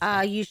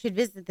 You should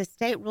visit the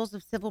State Rules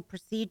of Civil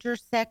Procedure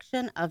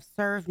section of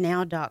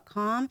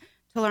servenow.com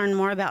to learn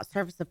more about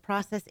service of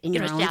process in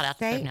your own shout out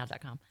state. To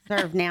servenow.com.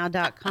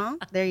 Servenow.com.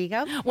 There you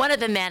go. One of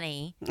the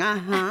many.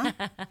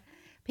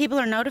 People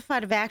are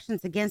notified of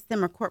actions against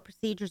them or court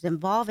procedures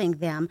involving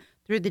them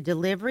through the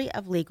delivery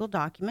of legal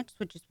documents,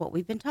 which is what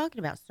we've been talking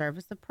about,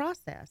 service of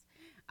process,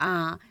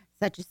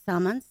 such as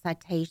summons,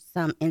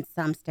 citation. In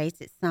some states,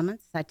 it's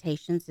summons,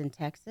 citations in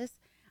Texas,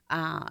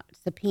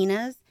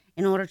 subpoenas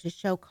in order to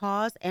show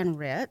cause, and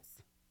writs.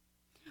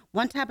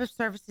 One type of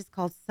service is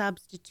called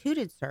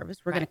substituted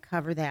service. We're going to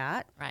cover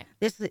that. Right.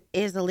 This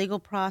is a legal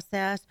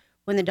process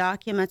when the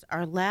documents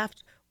are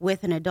left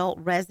with an adult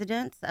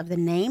residence of the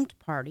named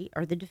party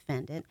or the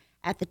defendant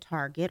at the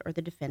target or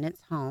the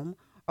defendant's home,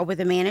 or with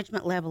a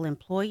management level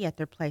employee at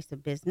their place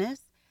of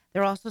business.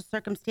 There are also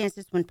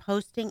circumstances when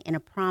posting in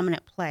a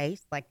prominent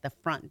place, like the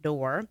front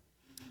door,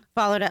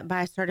 followed up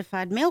by a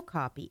certified mail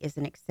copy, is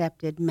an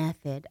accepted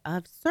method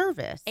of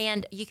service.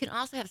 And you can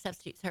also have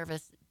substitute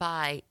service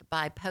by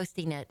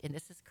posting it, and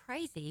this is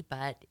crazy,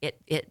 but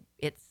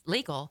it's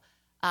legal.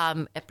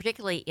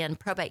 Particularly in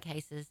probate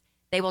cases,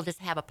 they will just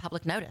have a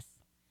public notice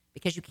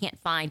because you can't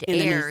find In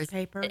the heirs.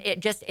 newspaper? And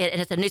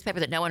it's a newspaper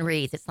that no one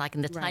reads. It's like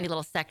in the Right. tiny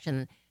little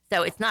section.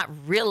 So it's not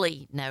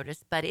really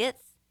notice, but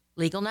it's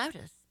legal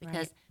notice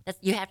because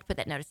you have to put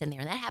that notice in there.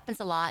 And that happens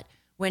a lot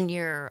when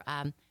you're,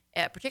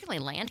 particularly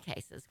in land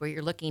cases where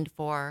you're looking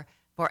for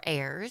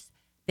heirs.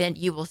 Then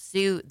you will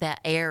sue the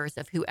heirs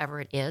of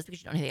whoever it is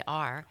because you don't know who they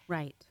are.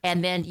 Right.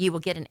 And then you will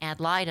get an ad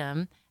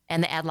litem,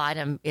 and the ad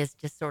litem is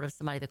just sort of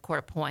somebody the court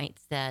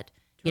appoints that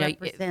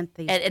Represent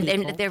these and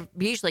people. they're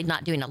usually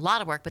not doing a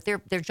lot of work, but their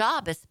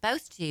job is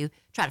supposed to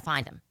try to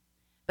find them.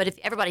 But if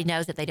everybody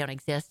knows that they don't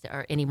exist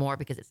or anymore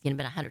because it's been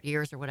 100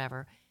 years or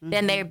whatever,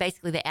 then they're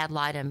basically the ad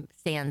litem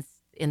stands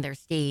in their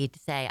stead to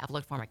say, "I've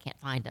looked for them, I can't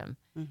find them,"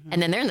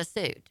 and then they're in the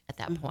suit at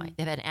that point.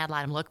 They've had an ad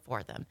litem look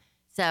for them.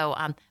 So,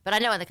 but I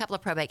know in the couple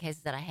of probate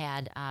cases that I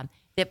had,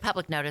 the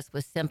public notice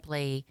was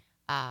simply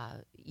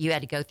you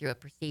had to go through a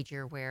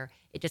procedure where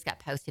it just got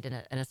posted in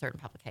a certain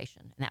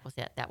publication, and that was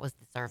it. That was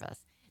the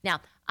service. Now,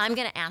 I'm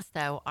going to ask,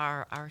 though,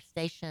 our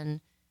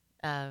station,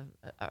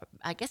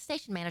 I guess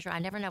station manager, I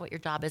never know what your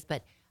job is,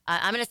 but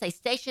I'm going to say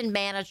station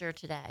manager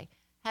today.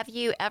 Have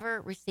you ever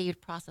received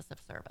process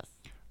of service?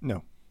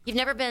 No. You've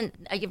never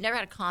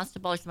had a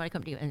constable or somebody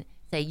come to you and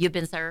say, "You've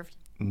been served"?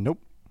 Nope.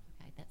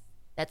 Okay,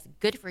 that's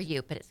good for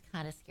you, but it's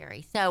kind of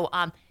scary. So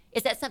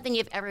is that something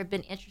you've ever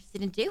been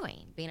interested in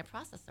doing, being a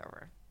process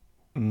server?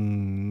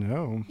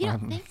 No. You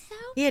don't think so?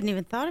 He hadn't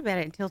even thought about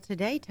it until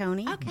today,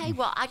 Tony. Okay,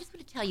 well, I just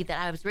want to tell you that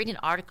I was reading an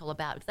article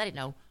about, because I didn't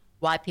know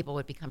why people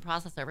would become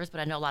process servers, but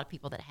I know a lot of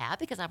people that have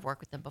because I've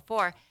worked with them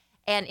before.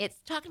 And it's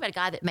talking about a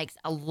guy that makes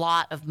a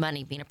lot of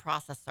money being a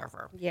process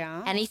server.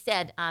 Yeah. And he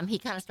said, he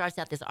kind of starts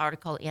out this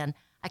article in,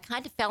 I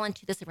kind of fell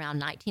into this around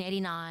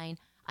 1989.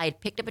 I had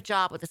picked up a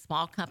job with a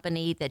small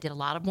company that did a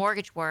lot of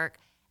mortgage work.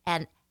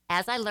 And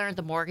as I learned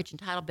the mortgage and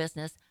title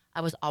business, I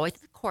was always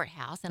at the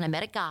courthouse, and I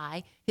met a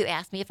guy who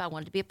asked me if I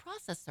wanted to be a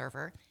process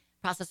server.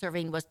 Process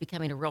serving was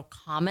becoming a real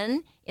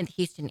common in the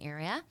Houston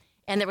area,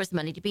 and there was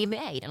money to be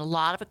made. And a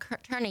lot of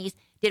attorneys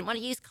didn't want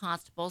to use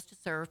constables to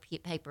serve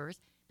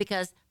papers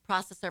because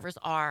process servers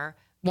are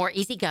more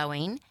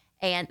easygoing,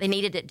 and they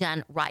needed it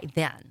done right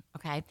then,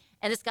 okay?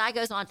 And this guy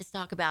goes on to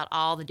talk about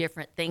all the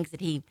different things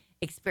that he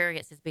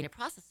experienced as being a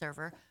process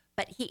server,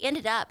 but he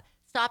ended up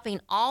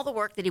stopping all the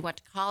work that he went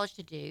to college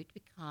to do to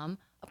become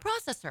a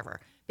process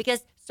server.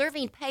 Because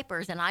serving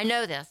papers, and I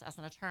know this as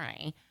an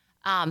attorney,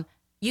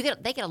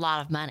 they get a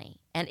lot of money.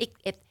 And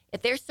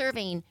if they're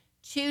serving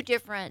two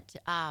different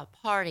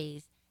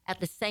parties at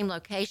the same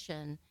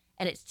location,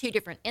 and it's two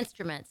different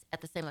instruments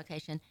at the same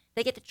location,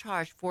 they get to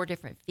charge 4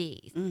 different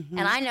fees.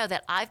 And I know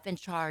that I've been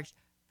charged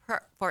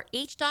for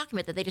each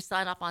document that they just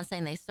signed off on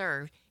saying they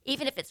served,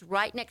 even if it's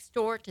right next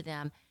door to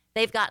them,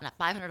 they've gotten a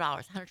 $500,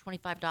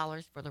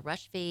 $125 for the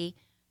rush fee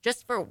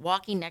just for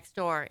walking next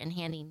door and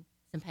handing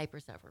some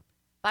papers over.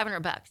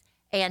 $500.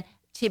 And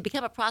to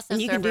become a process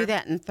And you server, can do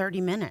that in 30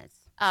 minutes.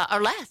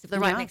 or less if they're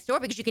right Yeah. next door,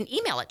 because you can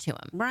email it to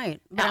them.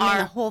 Right. But I mean,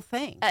 the whole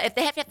thing. If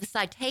they have to have the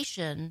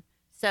citation,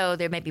 so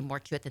there may be more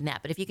to it than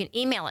that. But if you can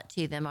email it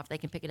to them, or if they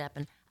can pick it up,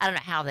 and I don't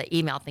know how the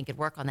email thing could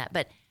work on that.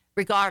 But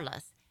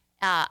regardless,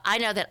 I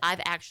know that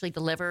I've actually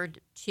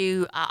delivered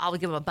to, I'll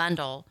give them a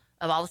bundle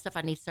of all the stuff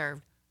I need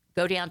served,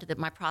 go down to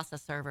my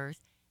process servers,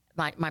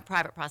 my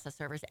private process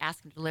servers,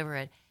 ask them to deliver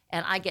it,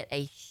 and I get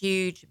a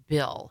huge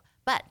bill.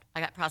 But I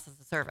got process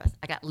of service.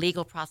 I got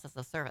legal process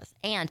of service.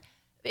 And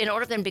in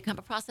order for them to become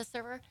a process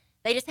server,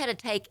 they just had to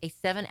take a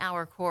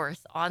 7-hour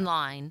course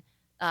online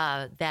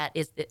and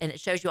it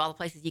shows you all the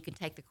places you can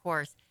take the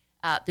course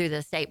through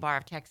the State Bar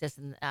of Texas.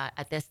 And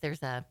at this, there's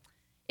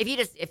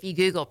if you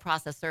Google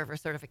process server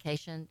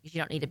certification, because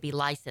you don't need to be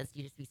licensed,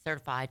 you just be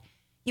certified.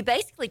 You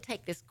basically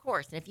take this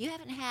course, and if you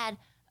haven't had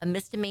a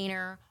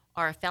misdemeanor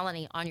or a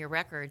felony on your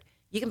record,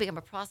 you can become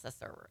a process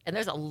server. And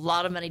there's a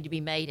lot of money to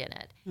be made in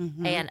it.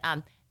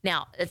 And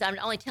now, I'm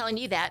only telling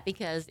you that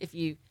because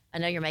I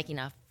know you're making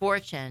a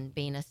fortune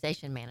being a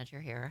station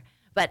manager here,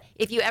 but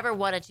if you ever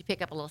wanted to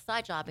pick up a little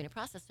side job being a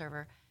process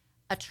server,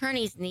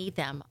 attorneys need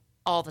them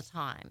all the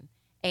time.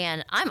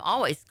 And I'm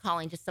always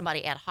calling just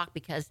somebody ad hoc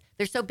because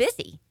they're so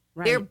busy.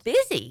 Right. They're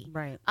busy.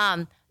 Right.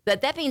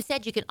 But that being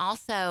said, you can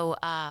also,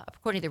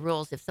 according to the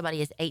rules, if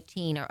somebody is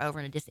 18 or over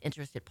in a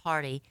disinterested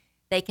party,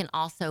 they can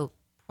also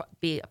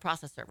be a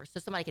process server. So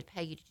somebody could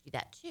pay you to do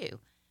that too.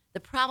 The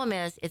problem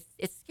is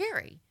it's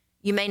scary.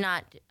 You may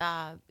not,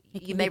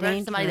 you may run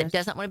into somebody that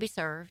doesn't want to be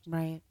served,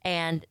 Right.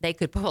 and they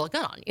could pull a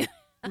gun on you.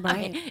 Right.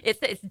 I mean,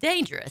 it's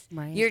dangerous.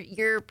 Right.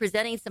 You're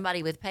presenting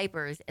somebody with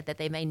papers that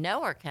they may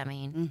know are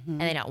coming, and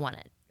they don't want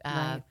it.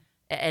 Right.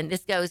 And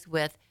this goes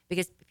with,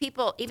 because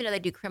people, even though they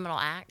do criminal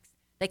acts,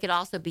 they could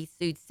also be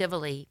sued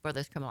civilly for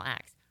those criminal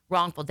acts.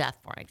 Wrongful death,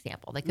 for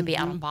example. They could be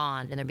out on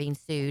bond, and they're being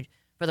sued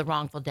for the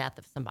wrongful death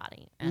of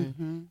somebody.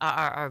 And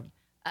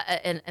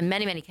in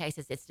many, many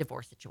cases, it's a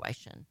divorce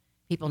situation.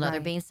 People know they're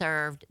Right. being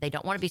served. They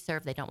don't want to be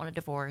served. They don't want a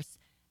divorce.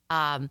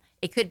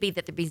 It could be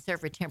that they're being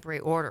served with temporary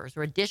orders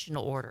or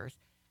additional orders.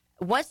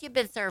 Once you've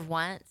been served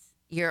once,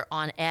 you're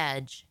on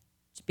edge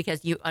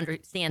because you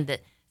understand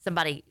that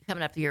somebody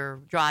coming up your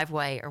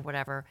driveway or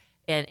whatever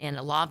in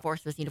a law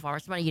enforcement uniform or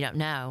somebody you don't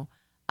know,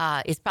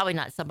 is probably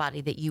not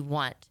somebody that you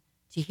want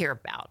to hear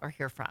about or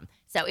hear from.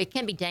 So it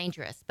can be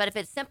dangerous. But if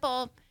it's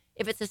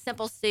a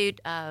simple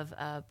suit of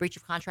breach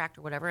of contract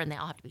or whatever, and they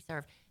all have to be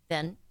served,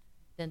 then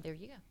there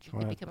you go.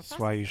 You become a That's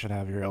why you should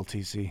have your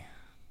LTC.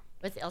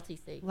 What's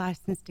LTC?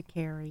 License to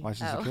carry.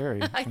 License to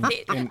carry.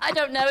 I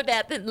don't know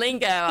that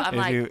lingo.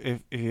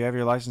 If you have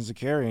your license to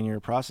carry and you're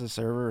a process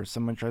server, or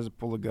someone tries to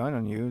pull a gun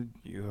on you,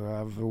 you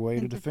have a way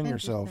to defend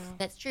yourself.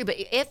 That's true. But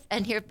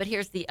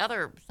here's the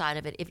other side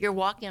of it. If you're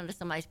walking onto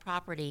somebody's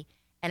property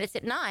and it's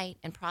at night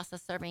and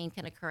process serving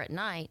can occur at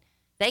night,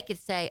 they could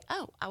say,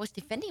 "Oh, I was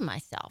defending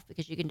myself,"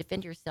 because you can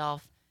defend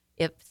yourself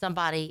if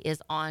somebody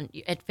is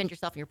defend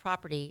yourself on your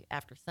property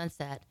after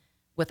sunset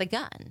with a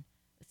gun.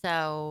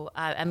 So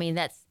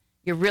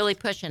you're really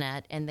pushing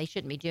it, and they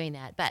shouldn't be doing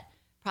that. But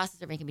process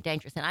serving can be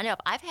dangerous. And I know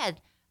I've had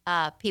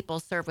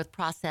people serve with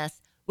process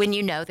when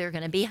you know they're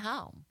going to be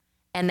home,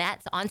 and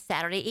that's on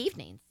Saturday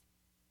evenings.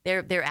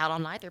 They're out all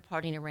night. They're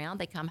partying around.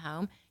 They come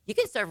home. You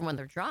can serve them when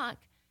they're drunk,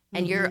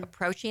 and you're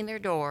approaching their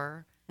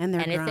door, and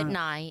it's at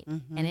night,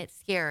 and it's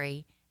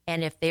scary.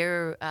 And if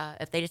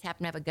they just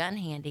happen to have a gun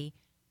handy,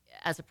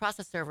 as a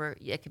process server,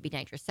 it could be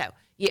dangerous. So,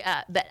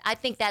 but I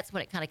think that's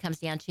when it kind of comes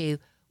down to.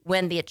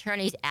 When the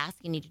attorney's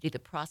asking you to do the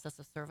process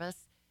of service,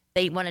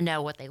 they want to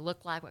know what they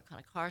look like, what kind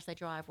of cars they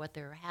drive, what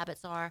their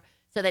habits are,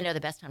 so they know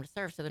the best time to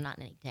serve, so they're not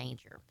in any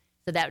danger.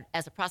 So that,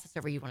 as a process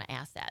server, you want to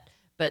ask that.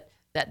 But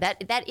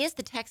that is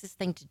the Texas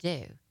thing to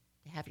do,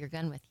 to have your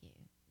gun with you.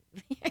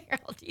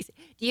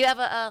 Do you have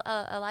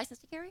a license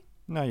to carry?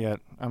 Not yet.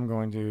 I'm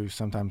going to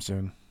sometime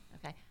soon.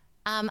 Okay.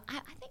 I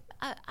think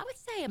I would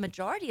say a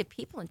majority of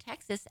people in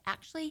Texas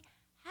actually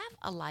have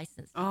a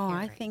license to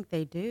carry. I think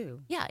they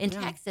do. Yeah, in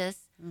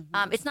Texas.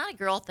 It's not a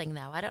girl thing,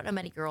 though. I don't know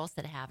many girls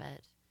that have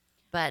it.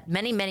 But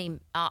many,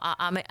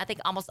 I think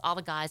almost all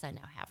the guys I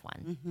know have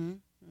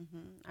one.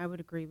 I would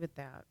agree with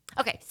that.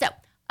 Okay, so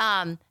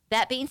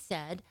that being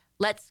said,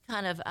 let's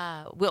kind of,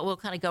 we'll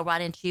kind of go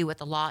right into what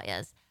the law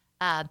is.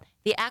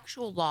 The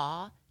actual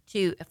law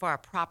for a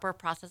proper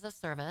process of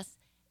service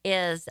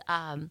is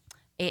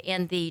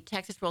in the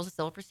Texas Rules of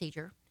Civil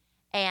Procedure.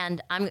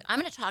 And I'm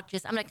going to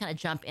I'm going to kind of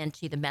jump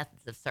into the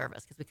methods of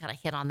service because we kind of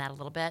hit on that a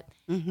little bit.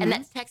 And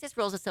that's Texas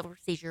Rules of Civil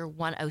Procedure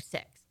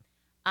 106.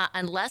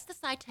 Unless the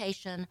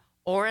citation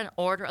or an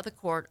order of the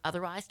court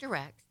otherwise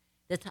directs,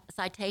 the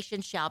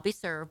citation shall be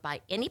served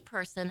by any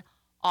person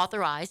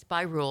authorized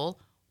by Rule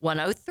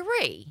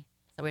 103.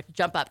 So we have to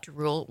jump up to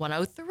Rule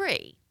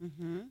 103.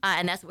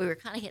 And that's what we were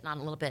kind of hitting on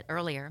a little bit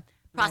earlier.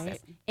 Process,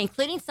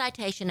 including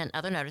citation and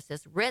other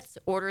notices, writs,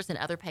 orders, and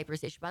other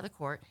papers issued by the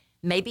court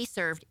may be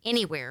served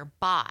anywhere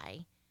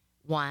by,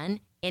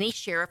 1, any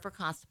sheriff or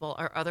constable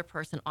or other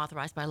person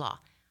authorized by law.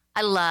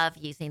 I love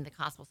using the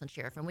constables and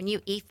sheriff. And when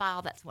you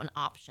e-file, that's one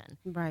option.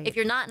 Right. If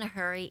you're not in a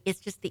hurry, it's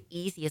just the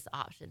easiest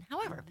option.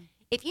 However,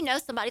 if you know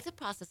somebody's a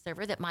process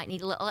server that might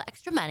need a little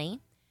extra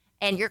money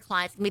and your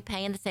client's going to be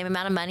paying the same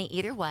amount of money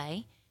either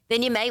way,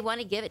 then you may want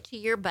to give it to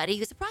your buddy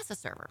who's a process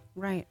server.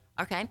 Right.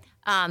 Okay.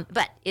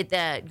 But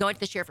going to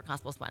the sheriff or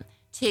constable's one.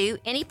 2,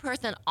 any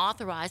person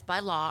authorized by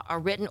law or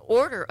written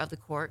order of the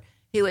court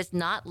who is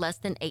not less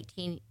than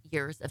 18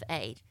 years of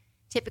age.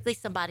 Typically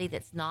somebody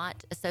that's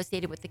not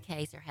associated with the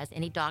case or has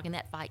any dog in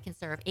that fight can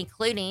serve,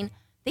 including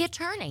the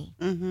attorney.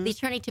 The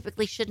attorney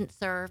typically shouldn't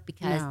serve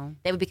because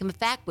they would become a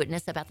fact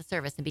witness about the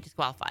service and be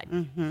disqualified.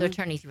 So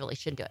attorneys really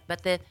shouldn't do it.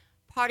 But the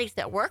parties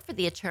that work for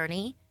the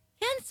attorney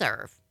can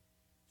serve.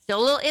 Still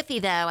a little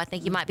iffy, though. I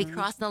think you might be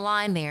crossing the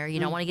line there.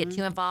 You don't want to get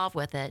too involved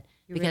with it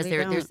because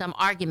really there's some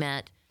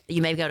argument that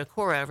you may go to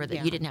court over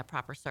that you didn't have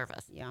proper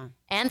service. Yeah.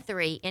 And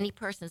 3, any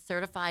person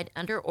certified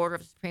under order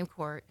of the Supreme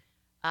Court,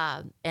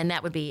 and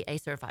that would be a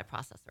certified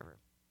process server.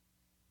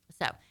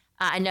 So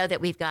I know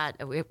that we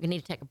need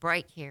to take a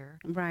break here.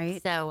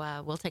 Right.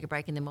 So we'll take a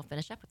break and then we'll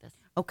finish up with this.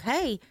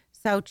 Okay.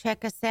 So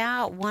check us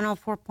out,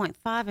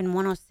 104.5 and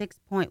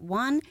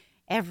 106.1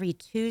 every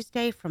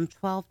Tuesday from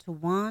 12 to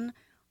 1.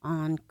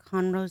 On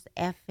Conroe's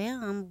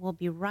FM. We'll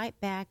be right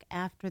back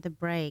after the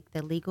break.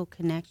 The Legal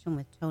Connection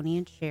with Tony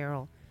and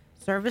Cheryl.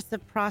 Service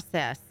of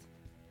process.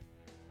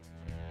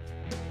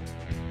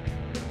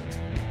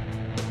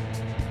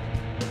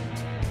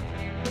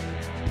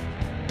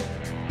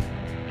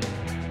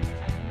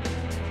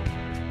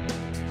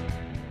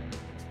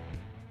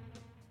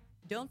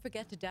 Don't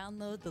forget to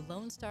download the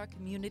Lone Star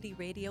Community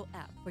Radio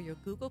app for your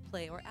Google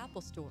Play or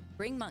Apple Store.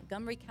 Bring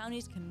Montgomery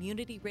County's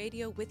community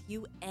radio with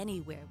you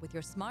anywhere with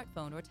your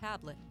smartphone or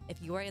tablet.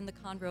 If you are in the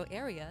Conroe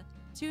area,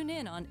 tune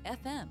in on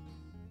FM.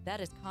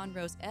 That is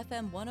Conroe's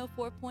FM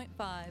 104.5,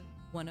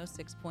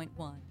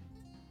 106.1.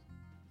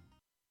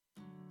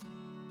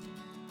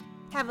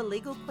 Have a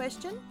legal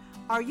question?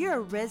 Are you a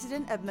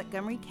resident of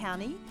Montgomery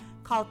County?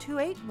 Call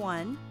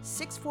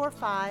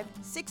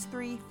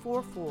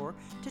 281-645-6344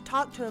 to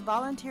talk to a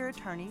volunteer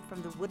attorney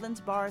from the Woodlands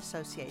Bar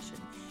Association.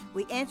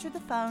 We answer the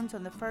phones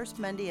on the first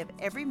Monday of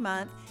every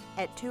month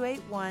at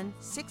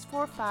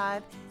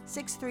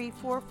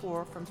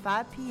 281-645-6344 from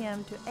 5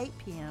 p.m. to 8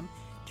 p.m.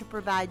 to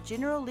provide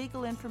general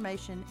legal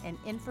information and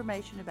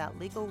information about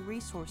legal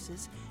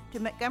resources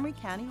to Montgomery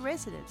County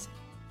residents.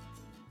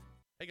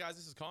 guys,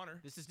 this is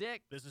Connor. This is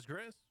Dick. This is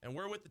Chris. And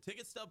we're with the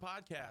Ticket Stub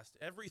Podcast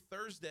every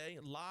Thursday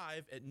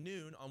live at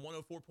noon on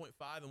 104.5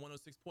 and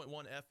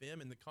 106.1 FM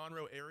in the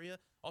Conroe area.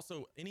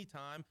 Also,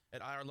 anytime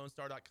at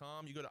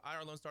irlonestar.com. You go to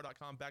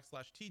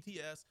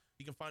irlonestar.com/TTS.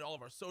 You can find all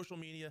of our social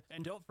media.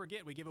 And don't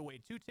forget, we give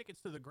away 2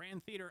 tickets to the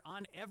Grand Theater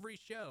on every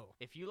show.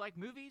 If you like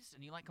movies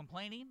and you like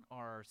complaining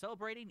or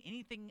celebrating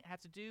anything that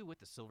has to do with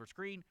the silver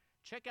screen,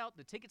 check out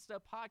the Ticket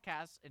Stub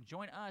Podcast and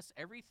join us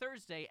every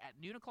Thursday at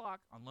noon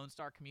o'clock on Lone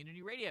Star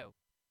Community Radio.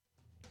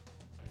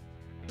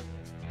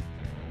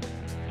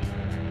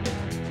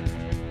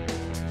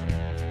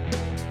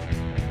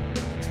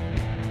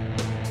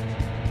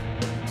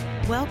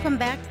 Welcome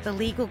back to the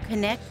Legal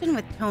Connection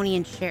with Tony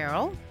and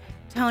Cheryl.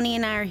 Tony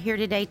and I are here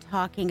today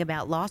talking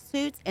about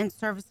lawsuits and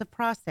service of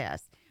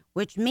process,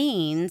 which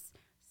means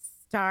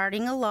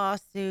starting a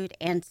lawsuit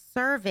and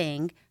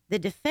serving the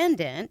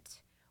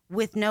defendant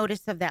with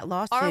notice of that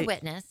lawsuit. Or a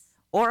witness.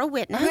 Or a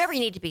witness. Or whoever you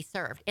need to be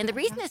served. And the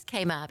reason this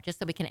came up, just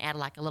so we can add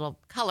like a little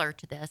color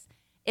to this,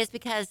 is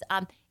because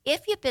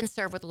if you've been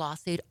served with a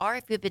lawsuit, or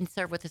if you've been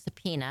served with a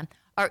subpoena,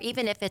 or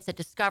even if it's a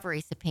discovery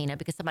subpoena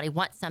because somebody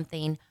wants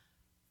something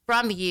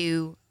from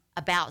you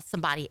about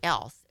somebody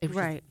else, which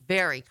is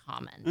very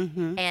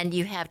common, and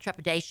you have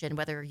trepidation,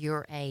 whether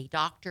you're a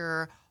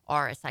doctor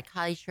or a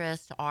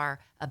psychiatrist or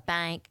a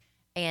bank,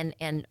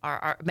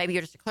 or maybe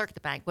you're just a clerk at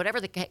the bank,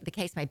 whatever the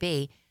case may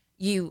be,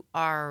 you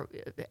are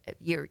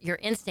your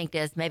instinct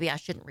is maybe I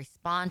shouldn't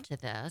respond to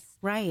this.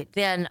 Right.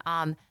 Then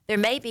there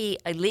may be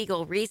a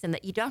legal reason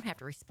that you don't have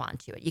to respond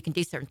to it. You can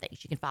do certain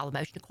things. You can file a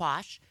motion to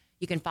quash.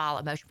 You can file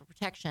a motion for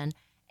protection.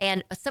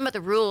 And some of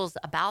the rules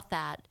about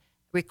that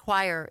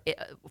require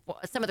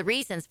some of the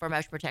reasons for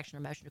motion protection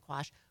or motion to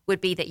quash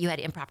would be that you had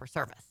improper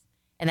service.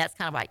 And that's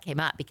kind of why it came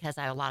up, because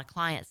I have a lot of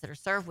clients that are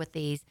served with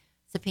these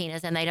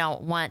subpoenas and they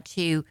don't want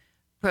to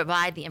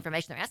provide the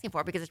information they're asking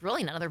for because it's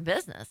really none of their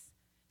business,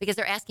 because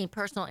they're asking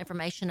personal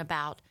information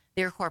about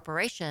their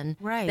corporation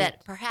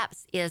that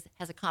perhaps has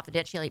a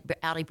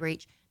confidentiality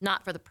breach,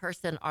 not for the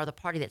person or the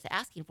party that's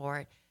asking for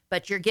it,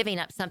 but you're giving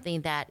up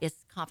something that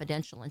is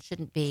confidential and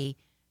shouldn't be.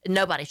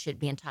 Nobody should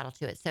be entitled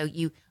to it. So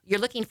you're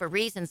looking for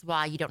reasons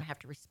why you don't have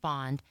to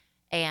respond,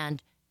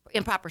 and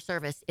improper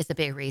service is a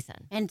big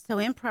reason. And so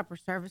improper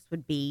service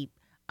would be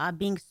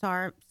being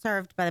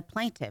served by the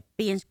plaintiff,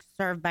 being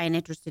served by an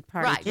interested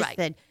party.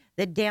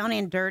 The down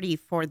and dirty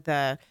for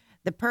the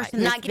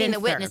person that's not getting the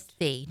been witness served.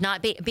 fee,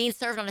 not being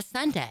served on a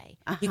Sunday.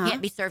 You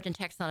can't be served in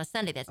Texas on a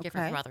Sunday. That's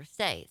different from other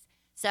states.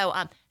 So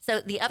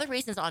the other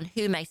reasons on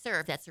who may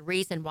serve, that's the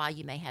reason why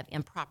you may have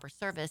improper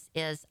service,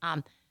 is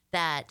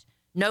that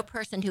no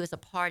person who is a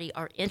party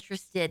or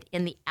interested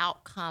in the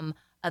outcome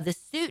of the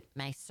suit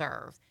may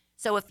serve.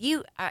 So if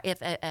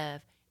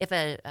a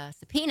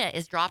subpoena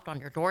is dropped on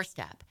your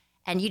doorstep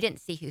and you didn't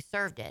see who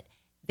served it,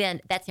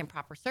 then that's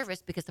improper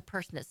service, because the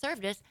person that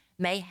served it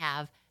may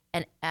have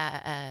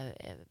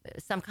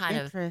some kind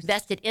of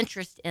vested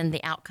interest in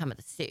the outcome of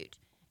the suit.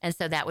 And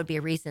so that would be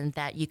a reason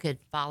that you could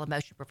file a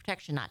motion for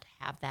protection, not to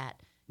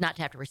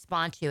have to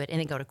respond to it and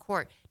then go to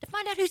court to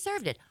find out who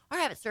served it or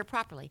have it served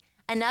properly.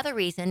 Another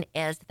reason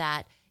is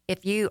that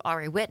if you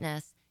are a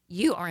witness,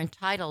 you are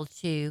entitled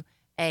to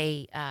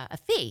a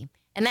fee,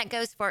 and that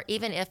goes for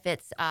even if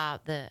it's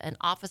an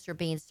officer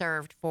being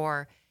served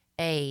for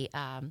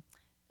an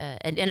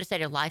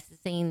interstate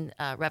licensing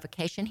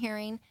revocation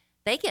hearing.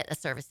 They get a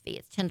service fee.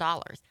 It's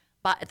 $10,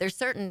 but there's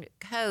certain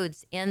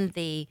codes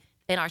in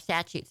our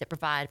statutes that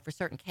provide for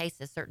certain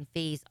cases certain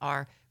fees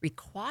are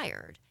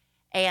required.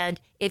 And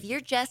if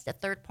you're just a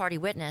third-party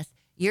witness,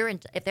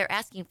 if they're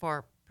asking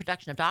for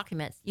production of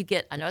documents,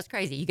 I know it's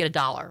crazy, you get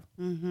 $1,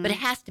 but it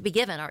has to be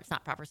given or it's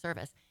not proper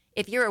service.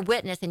 If you're a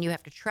witness and you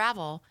have to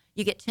travel,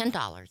 you get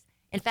 $10.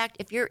 In fact,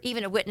 if you're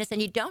even a witness and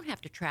you don't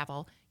have to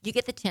travel, you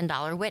get the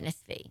 $10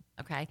 witness fee,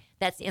 okay?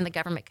 That's in the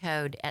government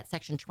code at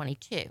section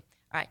 22.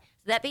 All right,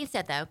 so that being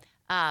said, though,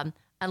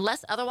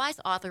 unless otherwise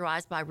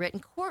authorized by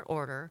written court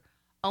order,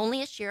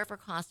 only a sheriff or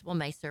constable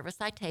may serve a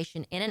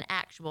citation in an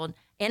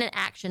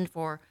action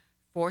for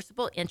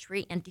forcible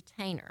entry and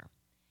detainer.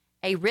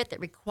 A writ that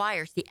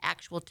requires the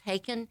actual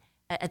taking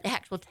of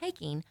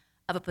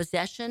a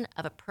possession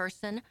of a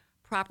person,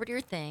 property, or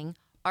thing,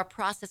 or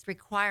process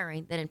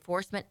requiring that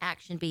enforcement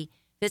action be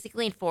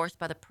physically enforced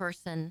by the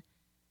person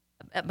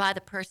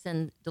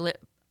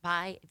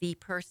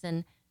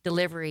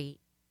delivery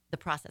the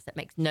process. That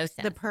makes no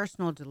sense. The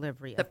personal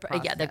delivery of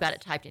process. Yeah, they've got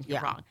it typed in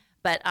here wrong.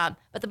 But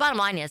the bottom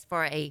line is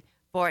for an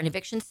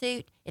eviction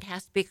suit, it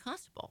has to be a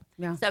constable.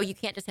 Yeah. So you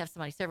can't just have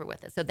somebody serve it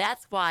with it. So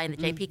that's why in the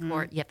JP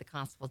court, you have the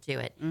constable do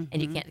it,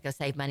 and you can't go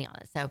save money on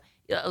it. So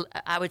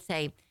I would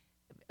say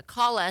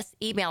call us,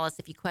 email us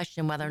if you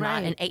question whether or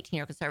not an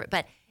 18-year-old can serve it.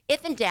 But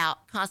if in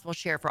doubt, constable,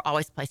 sheriff are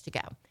always a place to go,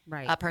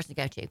 a person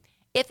to go to.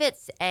 If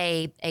it's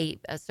a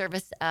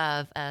service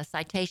of a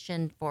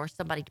citation for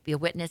somebody to be a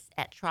witness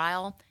at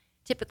trial,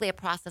 typically a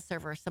process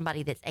server or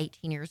somebody that's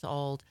 18 years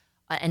old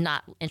and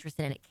not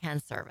interested in it can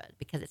serve it,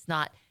 because it's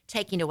not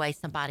taking away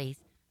somebody's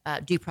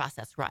due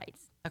process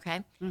rights.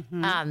 Okay.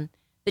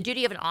 the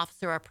duty of an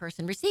officer or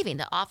person receiving.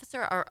 The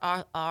officer or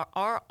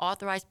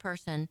authorized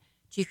person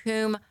to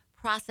whom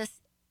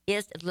process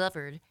is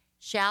delivered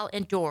shall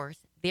endorse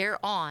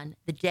thereon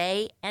the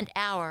day and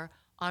hour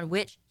on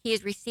which he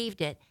has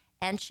received it,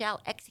 and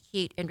shall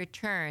execute and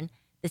return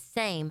the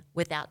same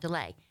without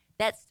delay.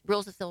 That's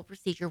Rules of Civil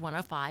Procedure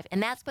 105,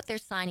 and that's what they're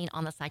signing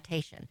on the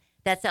citation.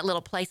 That's that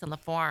little place on the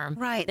form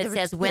Right, that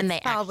says when they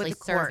that's filed with actually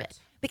the serve court. it.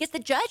 Because the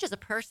judge is a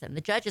person.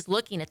 The judge is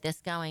looking at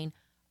this going,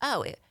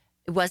 oh,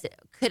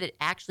 could it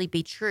actually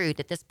be true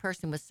that this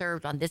person was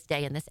served on this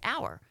day and this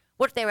hour?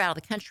 What if they were out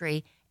of the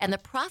country and the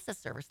process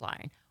server's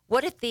lying?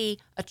 What if the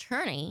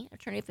attorney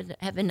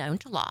have been known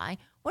to lie?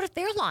 What if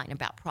they're lying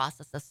about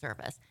process of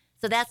service?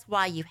 So that's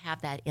why you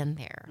have that in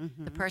there.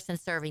 The person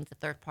serving is a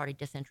third party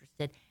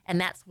disinterested, and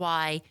that's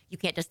why you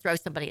can't just throw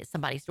somebody at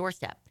somebody's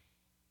doorstep.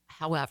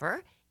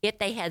 However, if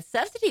they had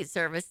substitute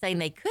service saying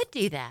they could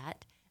do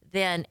that,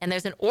 then, and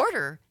there's an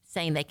order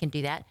saying they can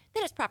do that,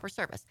 then it's proper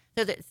service.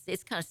 So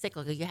it's kind of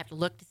cyclical. You have to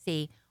look to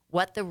see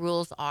what the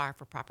rules are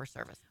for proper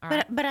service. All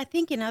right? But I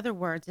think, in other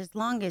words, as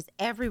long as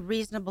every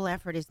reasonable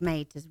effort is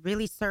made to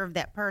really serve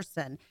that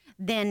person,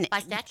 then by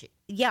statute,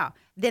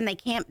 then they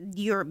can't.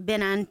 You've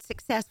been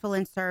unsuccessful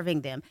in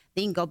serving them.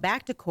 Then you can go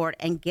back to court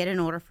and get an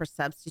order for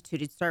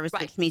substituted service,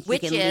 which means you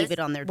can leave it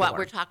on their door. What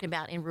we're talking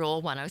about in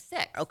Rule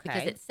 106,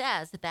 because Okay. it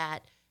says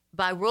that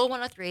by Rule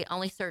 103,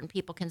 only certain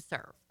people can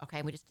serve.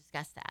 Okay, we just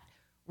discussed that.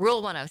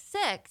 Rule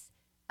 106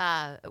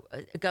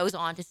 goes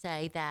on to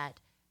say that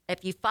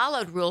if you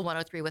followed Rule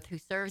 103 with who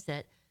serves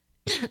it,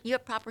 you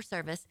have proper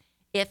service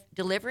if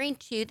delivering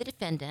to the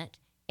defendant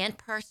in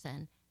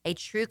person a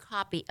true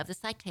copy of the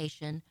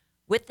citation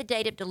with the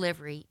date of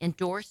delivery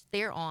endorsed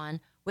thereon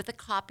with a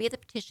copy of the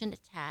petition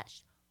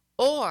attached,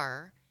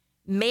 or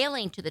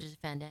mailing to the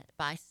defendant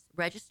by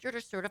registered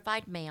or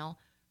certified mail,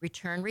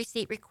 return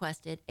receipt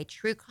requested, a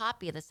true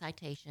copy of the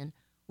citation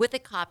with a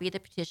copy of the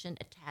petition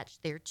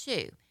attached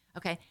thereto.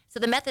 Okay, so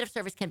the method of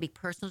service can be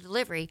personal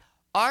delivery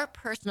or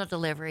personal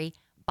delivery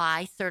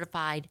by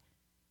certified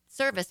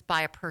service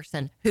by a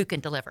person who can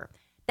deliver.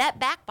 That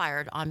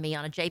backfired on me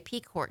on a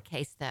JP court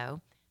case,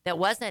 though, that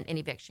wasn't an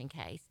eviction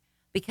case,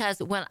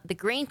 because when the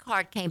green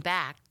card came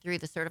back through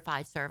the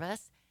certified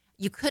service,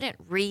 you couldn't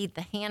read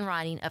the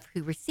handwriting of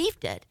who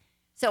received it.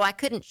 So I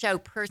couldn't show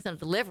personal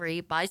delivery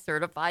by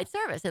certified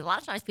service. And a lot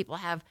of times people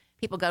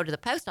go to the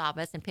post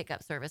office and pick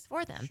up service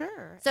for them.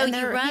 Sure. So and you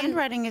their run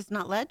handwriting is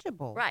not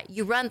legible. Right.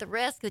 You run the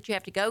risk that you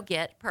have to go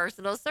get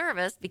personal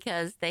service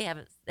because they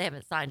haven't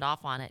signed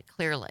off on it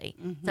clearly.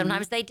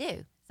 Sometimes they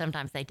do.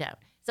 Sometimes they don't.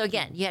 So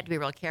again, you have to be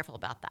real careful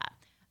about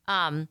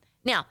that.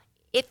 Now,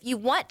 if you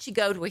want to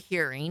go to a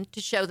hearing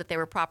to show that they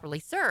were properly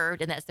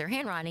served and that's their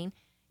handwriting,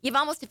 you've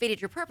almost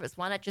defeated your purpose.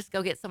 Why not just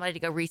go get somebody to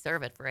go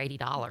reserve it for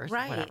 $80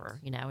 Right. or whatever,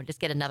 and just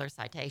get another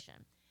citation.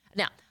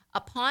 Now,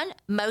 upon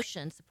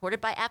motion supported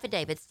by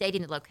affidavit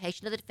stating the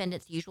location of the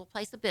defendant's usual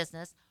place of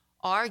business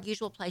or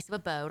usual place of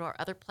abode or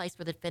other place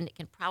where the defendant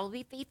can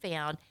probably be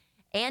found,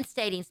 and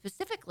stating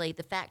specifically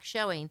the fact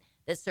showing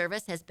that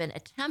service has been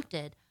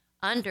attempted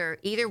under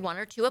either one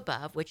or two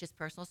above, which is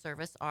personal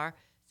service or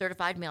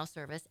certified mail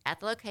service, at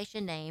the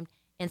location named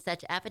in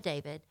such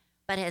affidavit,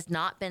 but has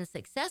not been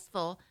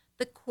successful,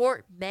 the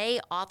court may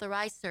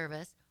authorize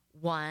service,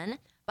 1,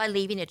 by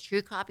leaving a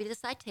true copy of the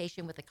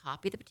citation with a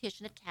copy of the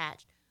petition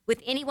attached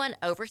with anyone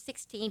over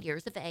 16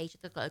 years of age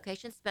at the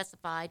location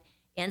specified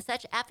in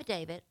such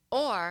affidavit,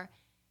 or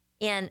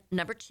in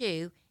number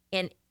 2,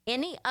 in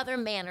any other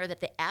manner that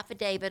the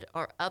affidavit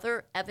or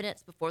other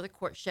evidence before the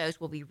court shows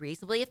will be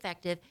reasonably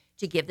effective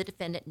to give the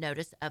defendant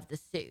notice of the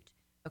suit.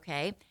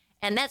 Okay?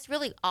 And that's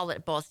really all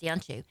it boils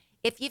down to.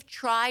 If you've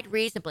tried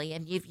reasonably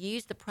and you've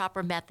used the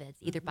proper methods,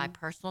 either by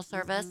personal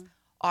service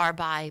or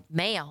by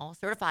mail,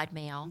 certified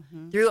mail,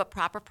 through a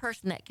proper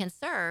person that can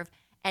serve,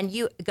 and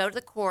you go to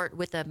the court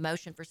with a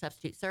motion for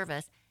substitute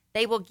service,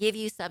 they will give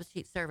you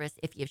substitute service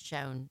if you've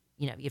shown,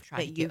 you've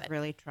tried to do You've it.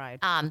 really tried.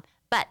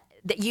 But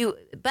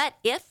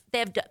if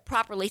they've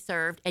properly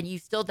served and you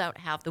still don't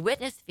have the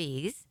witness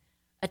fees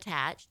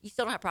attached, you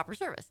still don't have proper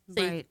service.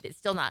 So Right. it's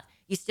still not.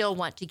 You still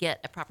want to get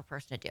a proper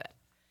person to do it.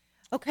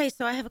 Okay,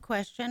 so I have a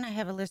question. I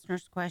have a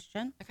listener's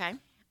question. Okay.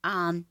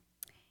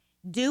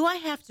 Do I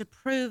have to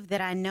prove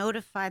that I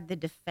notified the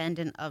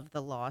defendant of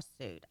the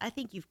lawsuit? I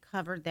think you've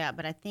covered that,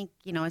 but I think,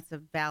 it's a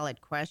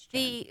valid question.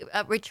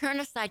 The return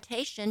of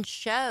citation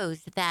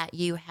shows that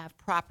you have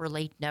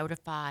properly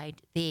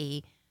notified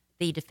the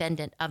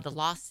defendant of the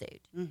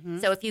lawsuit.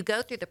 So if you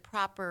go through the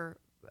proper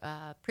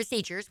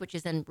procedures, which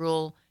is in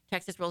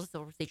Texas Rules of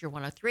Civil Procedure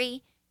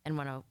 103 and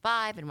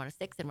 105 and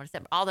 106 and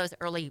 107, all those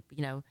early,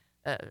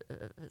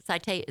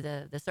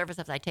 the service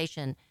of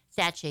citation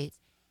statutes,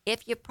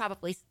 if you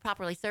properly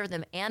serve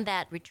them and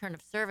that return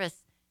of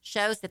service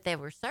shows that they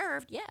were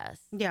served, yes.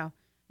 Yeah,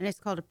 and it's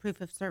called a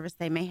proof of service.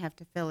 They may have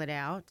to fill it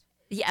out.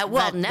 Yeah,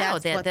 well, But no,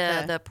 that's what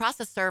the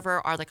process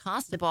server or the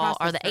constable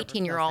or the process server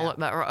 18-year-old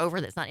fills or over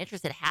that's not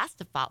interested has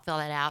to fill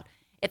that out.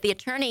 If the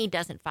attorney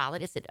doesn't file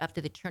it, it's up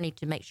to the attorney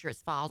to make sure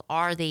it's filed,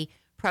 or the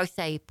pro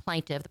se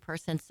plaintiff, the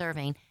person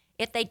serving.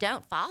 If they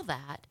don't file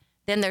that,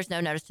 then there's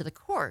no notice to the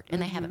court,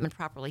 and they haven't been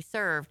properly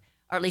served,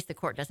 or at least the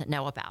court doesn't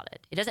know about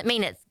it. It doesn't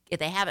mean if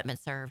they haven't been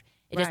served.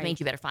 It just means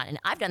you better find it. And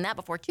I've done that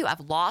before, too.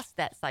 I've lost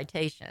that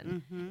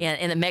citation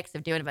in the mix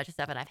of doing a bunch of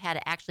stuff, and I've had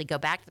to actually go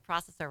back to the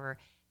process server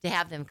to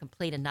have them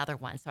complete another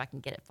one so I can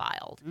get it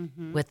filed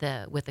with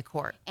the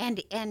court. And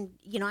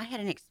I had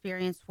an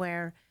experience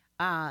where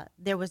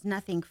there was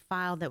nothing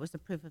filed that was a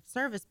proof of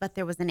service, but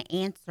there was an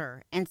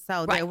answer, and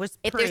so there was proof.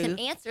 If there's an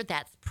answer,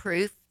 that's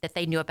proof that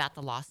they knew about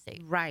the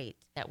lawsuit. Right.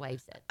 That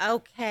waives it.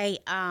 Okay.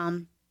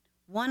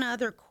 One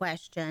other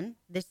question.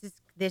 This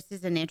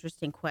is an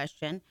interesting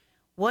question.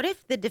 What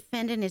if the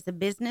defendant is a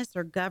business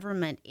or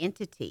government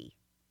entity?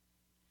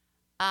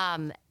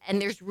 And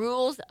there's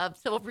rules of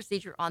civil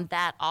procedure on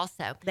that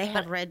also. They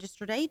have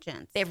registered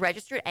agents. They have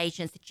registered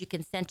agents that you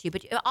can send to.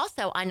 But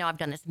also, I know I've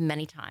done this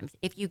many times.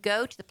 If you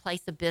go to the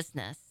place of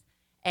business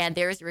and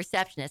there's a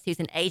receptionist who's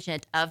an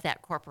agent of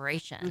that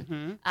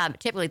corporation,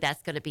 typically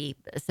that's going to be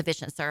a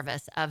sufficient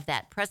service of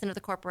that president of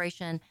the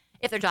corporation,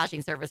 if they're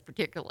dodging service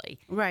particularly.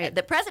 Right.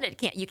 The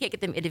president you can't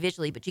get them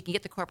individually, but you can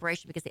get the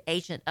corporation because the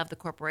agent of the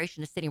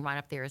corporation is sitting right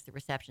up there as the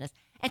receptionist.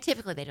 And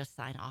typically they just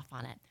sign off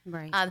on it.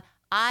 Right.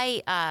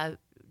 I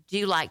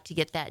do like to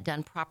get that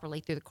done properly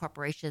through the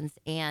corporations,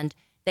 and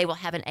they will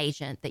have an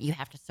agent that you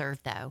have to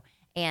serve, though.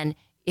 And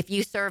if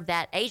you serve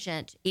that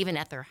agent, even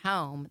at their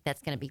home,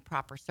 that's going to be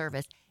proper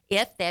service.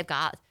 If they've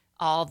got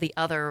all the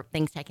other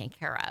things taken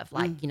care of,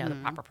 like, the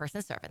proper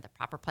person servant, the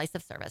proper place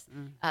of service,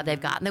 they've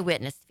gotten the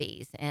witness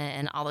fees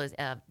and all those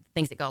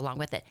things that go along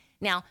with it.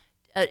 Now,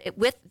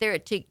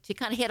 to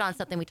kind of hit on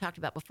something we talked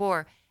about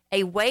before,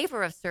 a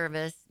waiver of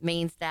service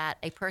means that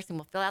a person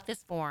will fill out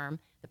this form,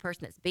 the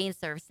person that's being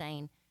served,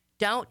 saying,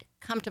 don't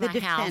come to my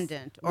house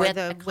with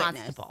a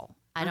constable.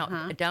 I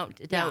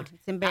don't. Yeah,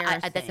 it's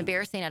embarrassing. That's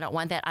embarrassing. I don't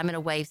want that. I'm going to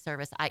waive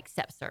service. I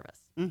accept service.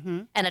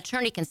 An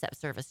attorney can accept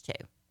service too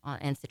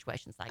in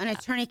situations like that. An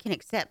attorney can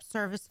accept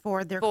service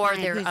for their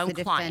client, their who's own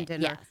the client.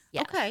 defendant.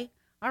 Yes. Okay.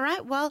 All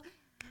right. Well,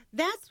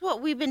 that's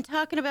what we've been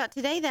talking about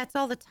today. That's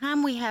all the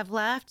time we have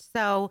left.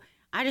 So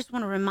I just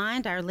want to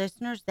remind our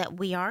listeners that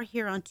we are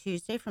here on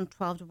Tuesday from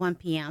 12 to 1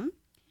 p.m.,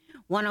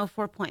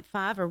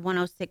 104.5 or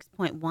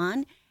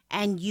 106.1.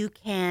 And you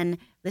can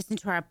listen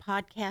to our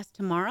podcast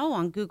tomorrow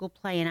on Google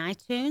Play and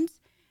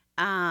iTunes.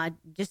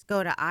 Just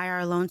go to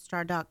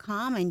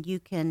irlonestar.com and you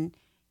can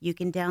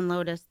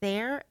download us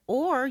there.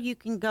 Or you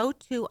can go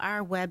to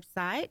our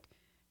website,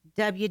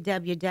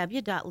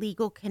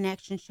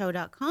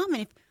 www.legalconnectionshow.com.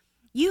 And if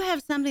you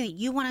have something that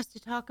you want us to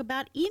talk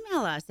about, email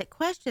us at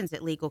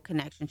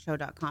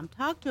questions@legalconnectionshow.com.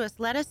 Talk to us.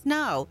 Let us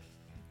know.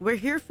 We're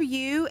here for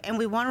you, and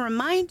we want to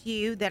remind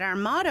you that our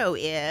motto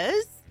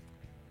is...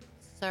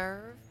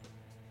 Serve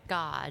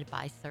God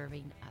by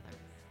serving others.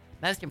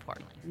 Most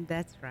importantly.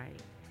 That's right.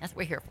 That's what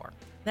we're here for.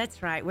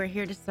 That's right. We're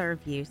here to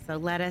serve you. So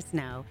let us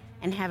know.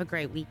 And have a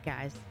great week,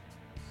 guys.